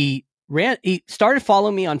he started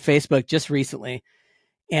following me on Facebook just recently,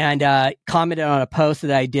 and commented on a post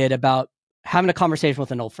that I did about having a conversation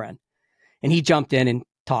with an old friend, and he jumped in and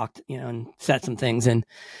talked, and said some things, and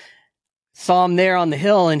saw him there on the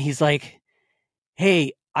hill, and he's like,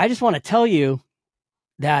 "Hey, I just want to tell you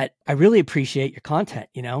that I really appreciate your content.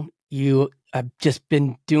 You have just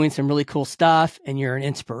been doing some really cool stuff, and you're an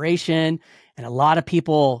inspiration. And a lot of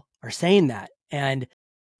people are saying that. And,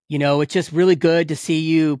 it's just really good to see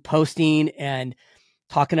you posting and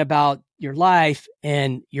talking about your life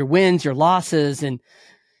and your wins, your losses, and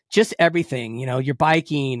just everything, your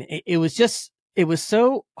biking." It was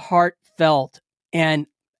so heartfelt. And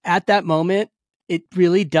at that moment, it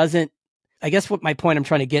really doesn't, I guess what my point I'm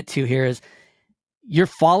trying to get to here is, your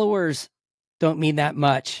followers don't mean that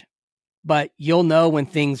much, but you'll know when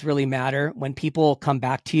things really matter, when people come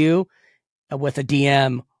back to you with a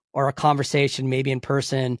DM or a conversation, maybe in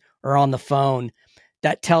person or on the phone,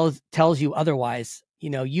 that tells you otherwise.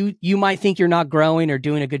 You might think you're not growing or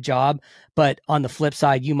doing a good job, but on the flip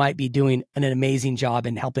side, you might be doing an amazing job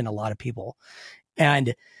and helping a lot of people.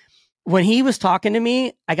 And when he was talking to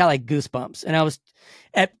me, I got like goosebumps. And I was,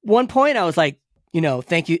 at one point, I was like,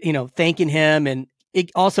 thank you, thanking him. And it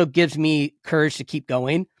also gives me courage to keep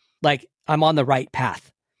going. Like, I'm on the right path,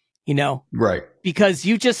 Right. because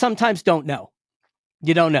you just sometimes don't know.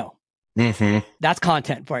 You don't know. Mm-hmm. That's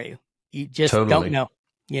content for you. You just Totally. don't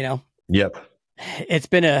know, Yep. It's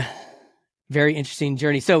been a very interesting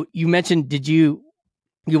journey. So you mentioned, did you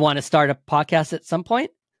want to start a podcast at some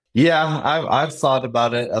point? Yeah, I've thought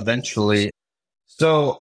about it eventually.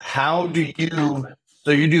 So how do you,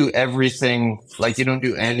 so you do everything, like you don't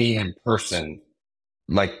do any in person,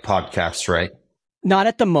 like podcasts, right? Not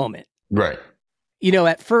at the moment. Right.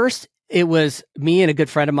 At first it was me and a good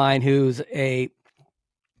friend of mine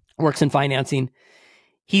works in financing.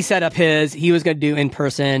 He set up he was going to do in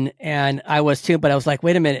person, and I was too, but I was like,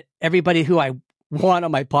 wait a minute, everybody who I want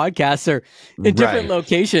on my podcasts are in different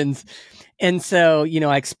locations. And so,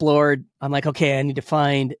 I explored, I'm like, okay, I need to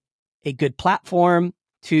find a good platform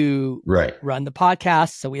to run the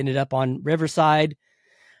podcast. So we ended up on Riverside.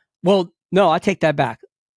 Well, no, I take that back.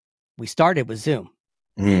 We started with Zoom,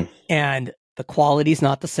 and the quality's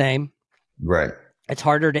not the same. Right. It's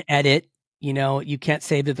harder to edit. You can't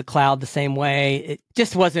save to the cloud the same way. It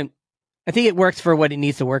just wasn't, I think it works for what it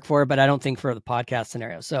needs to work for, but I don't think for the podcast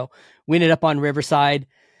scenario. So we ended up on Riverside,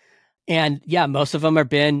 and yeah, most of them have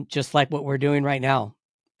been just like what we're doing right now.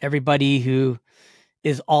 Everybody who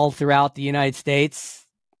is all throughout the United States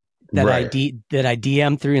that I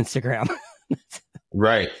DM through Instagram.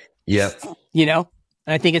 Right. Yep. And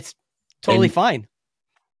I think it's totally fine.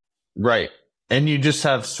 Right. And you just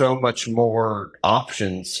have so much more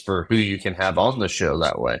options for who you can have on the show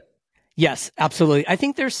that way. Yes, absolutely. I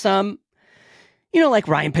think there's some, like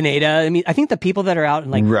Ryan Pineda. I mean, I think the people that are out in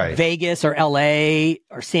like Vegas or LA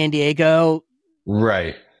or San Diego.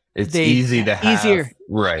 Right. It's easy to have. Easier.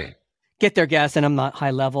 Right. Get their guests, and I'm not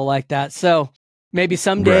high level like that. So maybe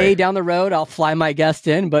someday down the road, I'll fly my guest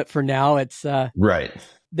in. But for now, it's right.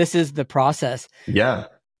 This is the process. Yeah.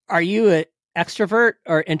 Are you an extrovert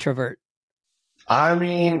or introvert? I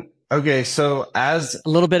mean, okay, so as a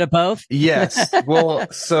little bit of both. Yes.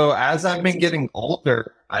 Well, so as I've been getting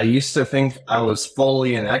older, I used to think I was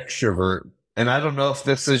fully an extrovert. And I don't know if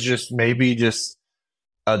this is just maybe just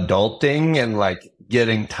adulting and like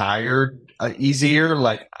getting tired easier.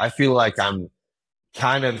 Like, I feel like I'm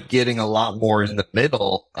kind of getting a lot more in the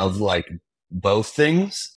middle of like both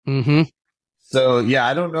things. Mm-hmm. So, yeah,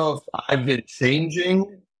 I don't know if I've been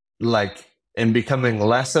changing like and becoming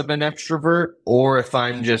less of an extrovert, or if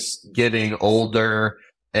I'm just getting older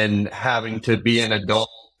and having to be an adult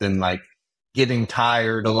and like getting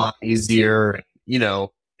tired a lot easier, you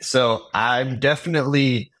know. So I'm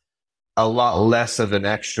definitely a lot less of an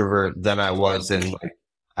extrovert than I was in like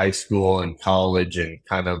high school and college and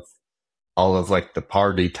kind of all of like the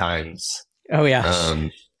party times. Oh yeah.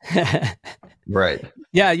 Right.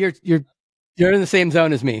 Yeah, you're in the same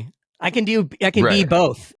zone as me. I can be Right.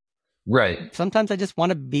 both. Right. Sometimes I just want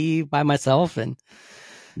to be by myself, and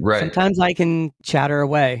Right. sometimes I can chatter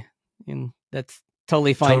away, and that's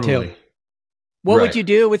totally fine too. Totally. What Right. would you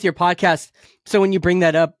do with your podcast? So when you bring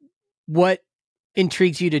that up, what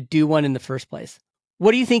intrigues you to do one in the first place?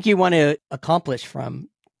 What do you think you want to accomplish from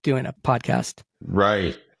doing a podcast?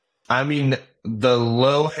 Right. I mean, the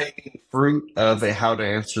low hanging fruit of how to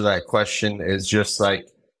answer that question is just like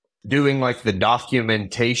doing like the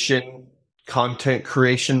documentation content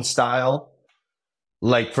creation style.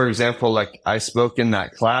 Like, for example, like I spoke in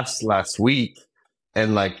that class last week,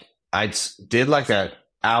 and like did like an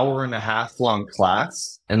hour and a half long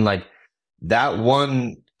class, and like that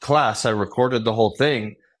one class, I recorded the whole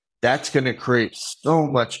thing. That's going to create so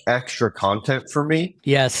much extra content for me.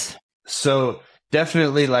 Yes. So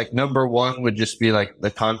definitely like number one would just be like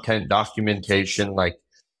the content documentation. Like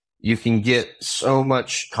you can get so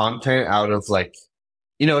much content out of like,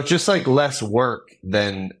 you know, it's just like less work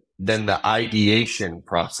than the ideation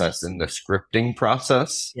process and the scripting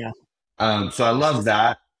process. Yeah. So I love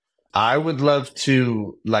that. I would love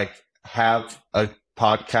to like have a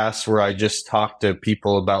podcast where I just talk to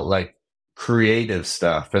people about like creative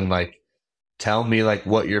stuff and like tell me like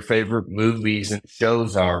what your favorite movies and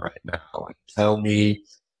shows are right now. Like, tell me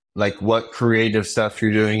like what creative stuff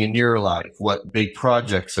you're doing in your life. What big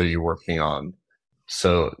projects are you working on?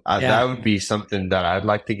 So that would be something that I'd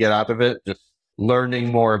like to get out of it. Just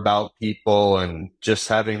learning more about people and just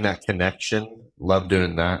having that connection. Love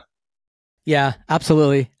doing that. Yeah,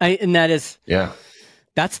 absolutely.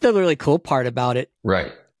 That's the really cool part about it.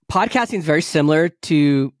 Right. Podcasting is very similar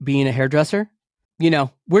to being a hairdresser. You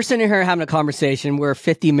know, we're sitting here having a conversation. We're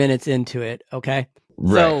 50 minutes into it. Okay.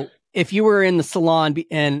 Right. So if you were in the salon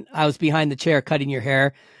and I was behind the chair cutting your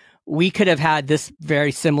hair, we could have had this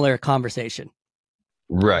very similar conversation.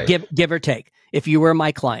 Right. Give or take, if you were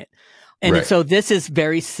my client. And so this is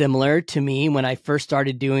very similar to me when I first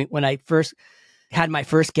had my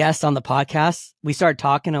first guest on the podcast. We started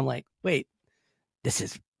talking. I'm like, wait, this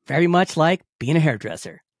is very much like being a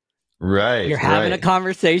hairdresser. Right. You're having a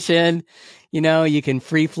conversation, you know, you can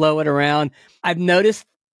free flow it around. I've noticed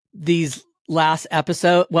these last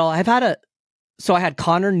episode. Well, I had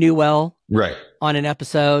Connor Newell on an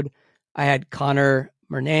episode. I had Connor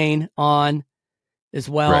Murnane on as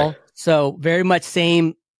well. Right. So very much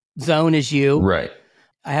same zone as you. Right.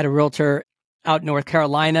 I had a realtor out in North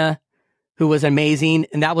Carolina who was amazing.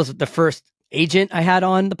 And that was the first agent I had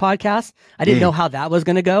on the podcast. I didn't know how that was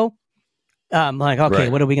going to go. Like, okay,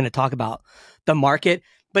 what are we going to talk about? The market.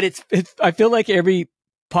 But it's I feel like every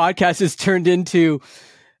podcast has turned into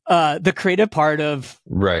the creative part of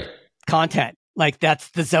content. Like that's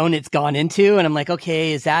the zone it's gone into. And I'm like,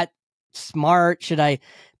 okay, is that smart? Should I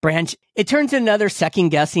branch? It turns into another second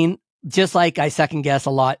guessing, just like I second guess a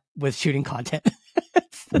lot with shooting content.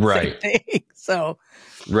 It's the same thing. So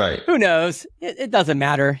who knows? It doesn't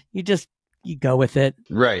matter. You go with it.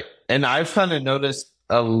 Right. And I've kind of noticed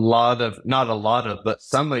but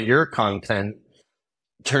some of your content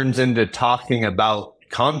turns into talking about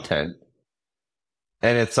content.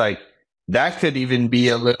 And it's like, that could even be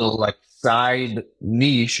a little like side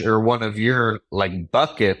niche or one of your like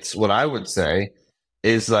buckets. What I would say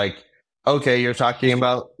is like, okay, you're talking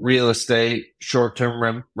about real estate,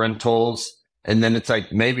 short-term rentals. And then it's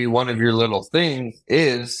like, maybe one of your little things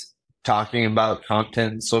is talking about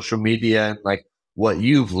content, social media, and like what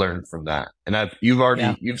you've learned from that. And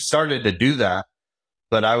you've started to do that,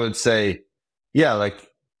 but I would say, yeah, like,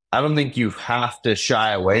 I don't think you have to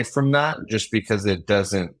shy away from that just because it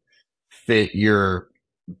doesn't fit your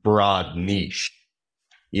broad niche,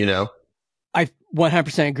 you know? I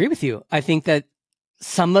 100% agree with you. I think that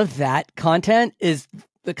some of that content is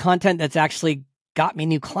the content that's actually got me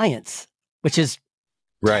new clients, which is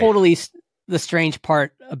totally the strange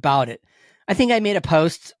part about it. I think I made a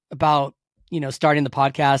post about, you know, starting the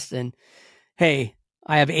podcast and, hey,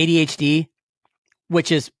 I have ADHD,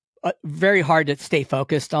 which is very hard to stay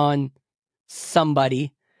focused on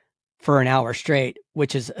somebody for an hour straight,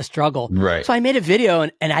 which is a struggle. Right. So I made a video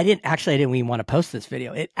and I didn't even want to post this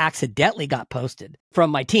video. It accidentally got posted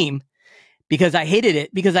from my team because I hated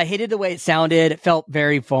it, because I hated the way it sounded. It felt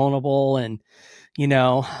very vulnerable and,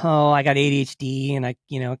 I got ADHD and I,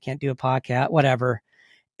 can't do a podcast, whatever.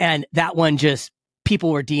 And that one just,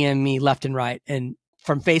 people were DMing me left and right, and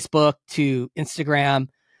from Facebook to Instagram,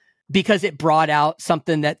 because it brought out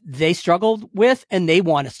something that they struggled with and they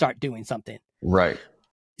want to start doing something. Right.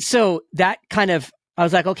 So that kind of, I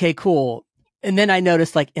was like, okay, cool. And then I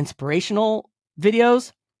noticed like inspirational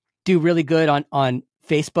videos do really good on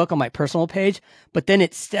Facebook on my personal page. But then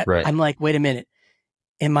Right. I'm like, wait a minute.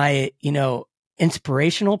 Am I,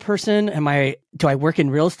 inspirational person? Do I work in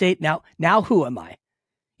real estate? Now who am I?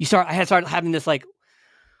 I had started having this like,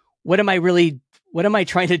 what am I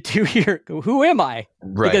trying to do here? Who am I?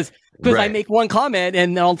 Right. Because I make one comment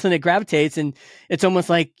and all of a sudden it gravitates, and it's almost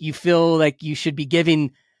like you feel like you should be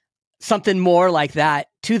giving something more like that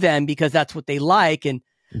to them because that's what they like. And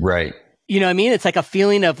right. You know what I mean? It's like a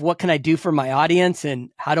feeling of what can I do for my audience and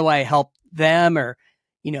how do I help them, or,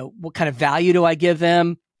 what kind of value do I give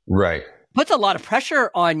them? Right. Puts a lot of pressure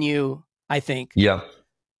on you, I think. Yeah.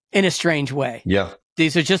 In a strange way. Yeah.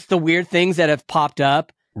 These are just the weird things that have popped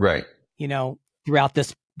up. Right. Throughout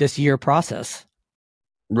this year process.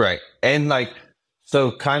 Right. And like,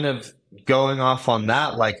 so kind of going off on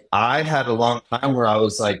that, like I had a long time where I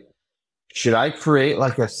was like, should I create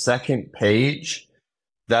like a second page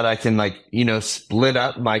that I can like, split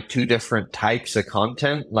up my two different types of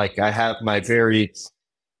content? Like I have my very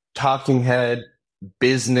talking head,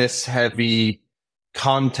 business heavy,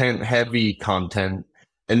 content heavy content.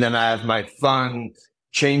 And then I have my fun,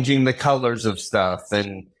 changing the colors of stuff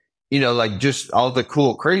and, like just all the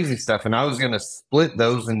cool, crazy stuff. And I was going to split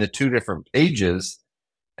those into two different pages.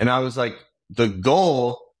 And I was like, the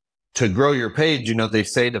goal to grow your page, they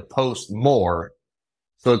say to post more.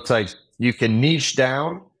 So it's like you can niche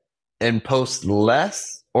down and post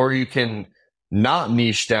less, or you can not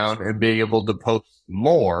niche down and be able to post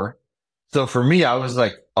more. So for me, I was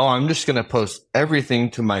like, oh, I'm just going to post everything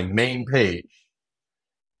to my main page,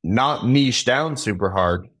 not niche down super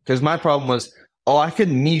hard. Because my problem was, I could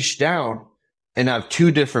niche down and have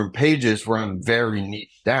two different pages where I'm very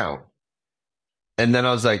niche down. And then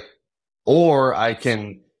I was like, or I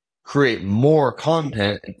can create more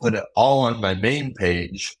content and put it all on my main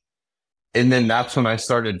page. And then that's when I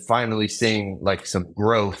started finally seeing like some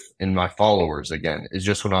growth in my followers again. It's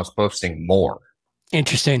just when I was posting more.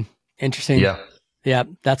 Interesting. Yeah. Yeah.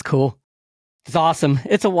 That's cool. It's awesome.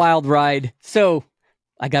 It's a wild ride. So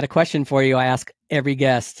I got a question for you. I ask every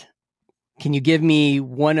guest. Can you give me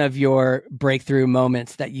one of your breakthrough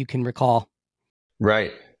moments that you can recall?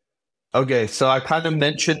 Right. Okay. So I kind of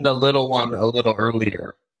mentioned a little one a little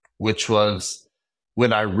earlier, which was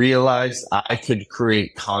when I realized I could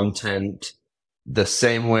create content the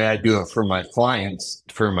same way I do it for my clients,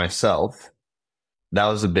 for myself. That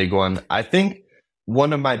was a big one. I think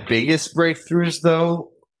one of my biggest breakthroughs,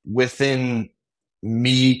 though, within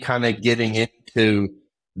me kind of getting into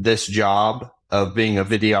this job of being a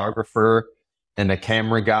videographer and a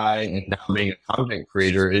camera guy and now being a content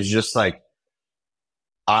creator, is just like,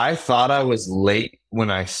 I thought I was late when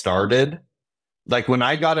I started. Like when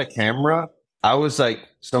I got a camera, I was like,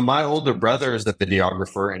 so my older brother is a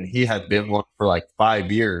videographer and he had been one for like 5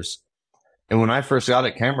 years. And when I first got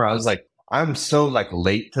a camera, I was like, I'm so like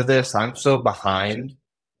late to this. I'm so behind.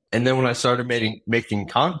 And then when I started making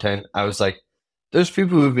content, I was like, there's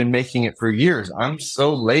people who've been making it for years. I'm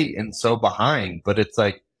so late and so behind, but it's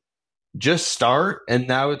like, just start. And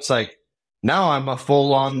now it's like, now I'm a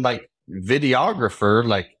full on like videographer.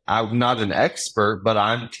 Like I'm not an expert, but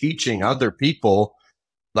I'm teaching other people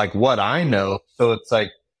like what I know. So it's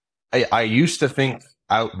like, I used to think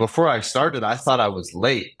before I started, I thought I was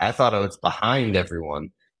late. I thought I was behind everyone.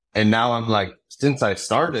 And now I'm like, since I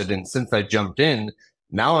started and since I jumped in,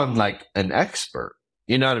 now I'm like an expert.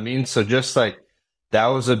 You know what I mean? So just like, that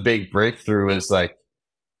was a big breakthrough, is like,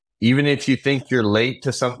 even if you think you're late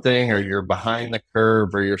to something or you're behind the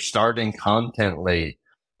curve or you're starting content late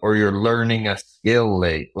or you're learning a skill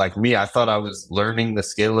late, like me, I thought I was learning the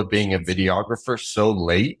skill of being a videographer so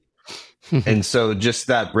late. And so just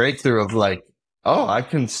that breakthrough of like, oh, I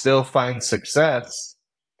can still find success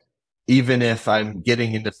even if I'm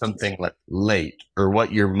getting into something like late, or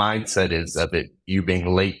what your mindset is of it, you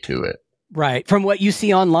being late to it. Right. From what you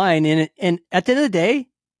see online. And at the end of the day,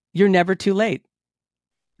 you're never too late.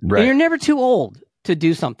 Right. And you're never too old to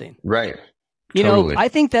do something. Right. You Totally. know, I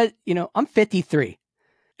think that, I'm 53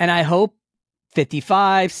 and I hope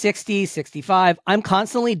 55, 60, 65, I'm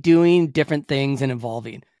constantly doing different things and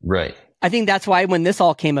evolving. Right. I think that's why when this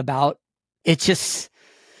all came about, it just,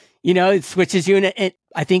 it switches you. And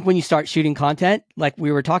I think when you start shooting content, like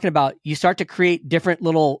we were talking about, you start to create different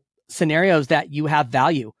little scenarios that you have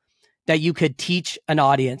value. that you could teach an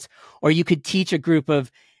audience, or you could teach a group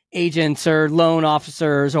of agents or loan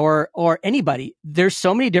officers or anybody. There's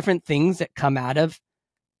so many different things that come out of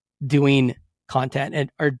doing content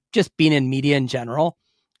and or just being in media in general.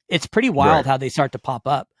 It's pretty wild how they start to pop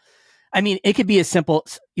up. I mean, it could be as simple,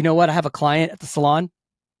 you know what? I have a client at the salon.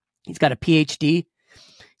 He's got a PhD,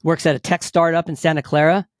 works at a tech startup in Santa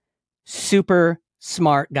Clara. Super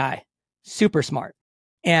smart guy, super smart.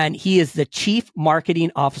 And he is the chief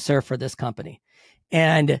marketing officer for this company.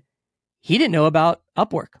 And he didn't know about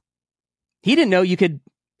Upwork. He didn't know you could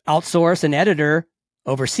outsource an editor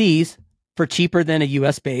overseas for cheaper than a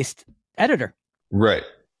US based editor. Right.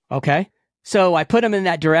 Okay. So I put him in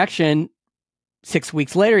that direction. 6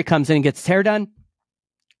 weeks later, he comes in and gets his hair done.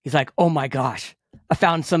 He's like, oh my gosh, I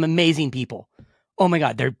found some amazing people. Oh my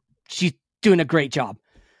God, she's doing a great job.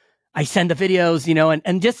 I send the videos, you know,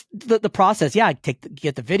 and just the process. Yeah, I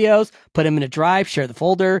get the videos, put them in a drive, share the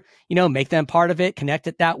folder, you know, make them part of it, connect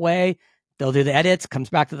it that way. They'll do the edits, comes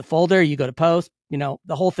back to the folder, you go to post, you know,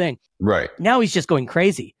 the whole thing. Right. Now he's just going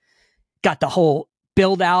crazy. Got the whole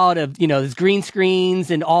build out of, you know, his green screens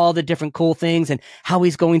and all the different cool things and how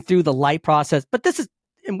he's going through the light process. But this is,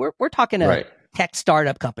 and we're talking a tech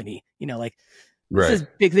startup company, you know, like this is a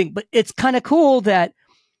big thing, but it's kind of cool that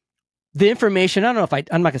the information, I don't know if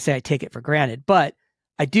I'm not going to say I take it for granted, but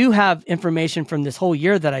I do have information from this whole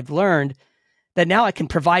year that I've learned that now I can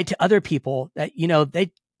provide to other people that, you know,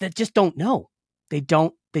 that just don't know. They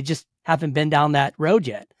just haven't been down that road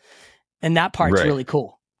yet. And that part's really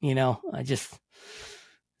cool. You know, it's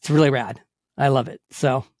really rad. I love it.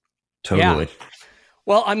 So totally. Yeah.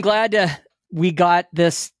 Well, I'm glad we got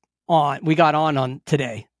on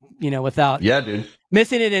today, you know, without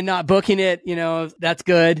missing it and not booking it. You know, that's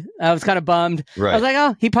good. I was kind of bummed. I was like,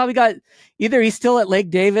 oh, he probably got either he's still at Lake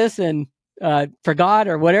Davis and forgot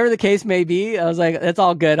or whatever the case may be. I was like, that's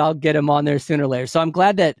all good. I'll get him on there sooner or later. So I'm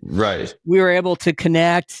glad that we were able to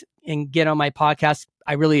connect and get on my podcast.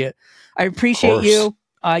 I appreciate you.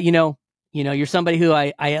 You know, you're somebody who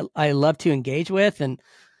I love to engage with, and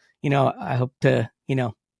you know, I hope to, you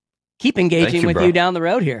know, keep engaging with you down the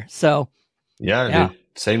road here. So yeah. Dude,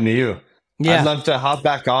 same to you. Yeah. I'd love to hop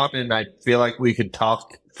back on, and I feel like we could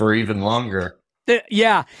talk for even longer.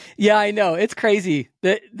 Yeah, I know. It's crazy.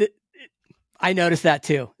 I noticed that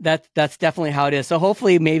too. That's definitely how it is. So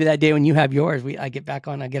hopefully maybe that day when you have yours, I get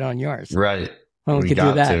on yours. Right. When we could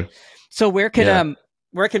do that. So where can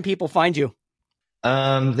people find you?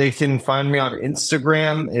 They can find me on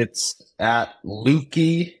Instagram. It's at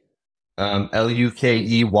Lukey, Lukey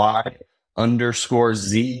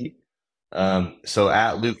 _Z. So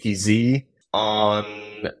at Lukey Z. On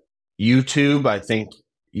YouTube, I think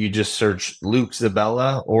you just search Luke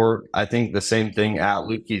Zabella, or I think the same thing at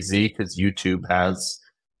Lukey Z, because YouTube has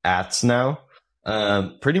ats now.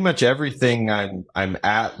 Pretty much everything I'm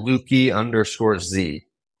at Lukey _Z.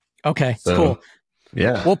 Okay, so, cool.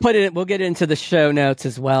 Yeah. We'll get into the show notes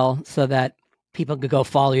as well so that people could go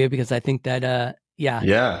follow you, because I think that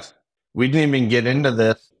Yeah. We didn't even get into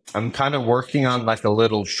this. I'm kind of working on like a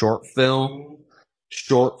little short film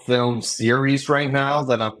series right now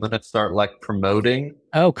that I'm going to start like promoting.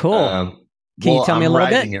 Oh, cool. Can you tell me a little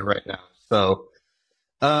bit? I'm writing it right now. So,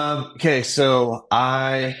 okay. So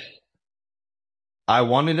I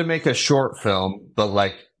wanted to make a short film, but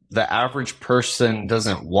like the average person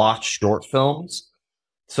doesn't watch short films.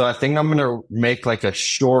 So I think I'm going to make like a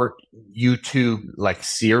short YouTube like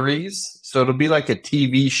series. So it'll be like a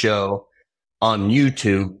TV show on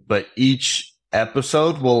YouTube, but each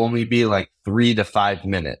episode will only be like 3 to 5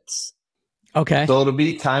 minutes. Okay. So it'll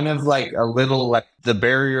be kind of like a little like the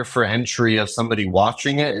barrier for entry of somebody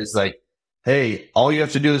watching it is like, hey, all you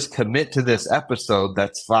have to do is commit to this episode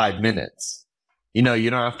that's 5 minutes. You know, you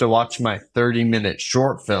don't have to watch my 30-minute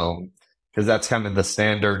short film, because that's kind of the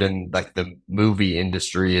standard in like the movie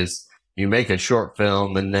industry is you make a short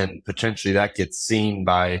film and then potentially that gets seen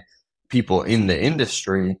by people in the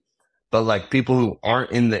industry. But like people who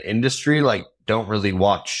aren't in the industry, like don't really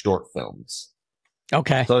watch short films.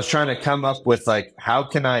 Okay. So I was trying to come up with like, how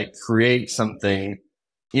can I create something,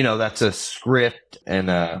 you know, that's a script and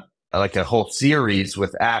like a whole series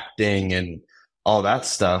with acting and all that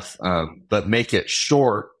stuff, but make it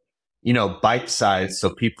short, you know, bite-sized, so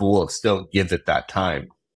people will still give it that time.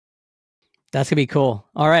 That's going to be cool.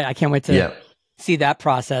 All right. I can't wait to see that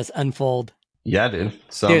process unfold. Yeah, dude.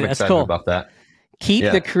 So I'm excited about that.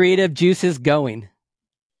 Keep the creative juices going.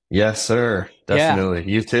 Yes, sir.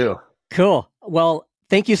 Definitely. You too. Cool. Well,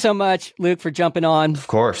 thank you so much, Luke, for jumping on. Of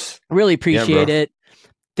course. Really appreciate it.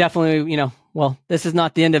 Definitely, you know, well, this is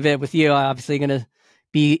not the end of it with you. I'm obviously going to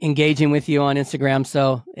be engaging with you on Instagram.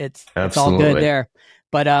 So it's all good there.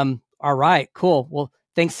 But All right, cool. Well,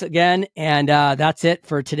 thanks again. And that's it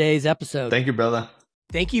for today's episode. Thank you, brother.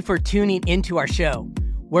 Thank you for tuning into our show,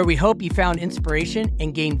 where we hope you found inspiration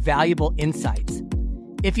and gained valuable insights.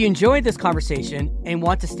 If you enjoyed this conversation and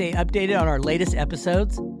want to stay updated on our latest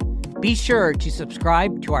episodes, be sure to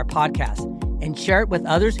subscribe to our podcast and share it with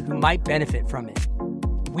others who might benefit from it.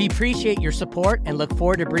 We appreciate your support and look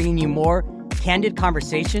forward to bringing you more candid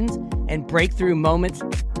conversations and breakthrough moments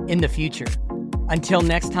in the future. Until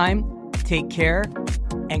next time, take care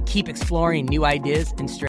and keep exploring new ideas and strategies.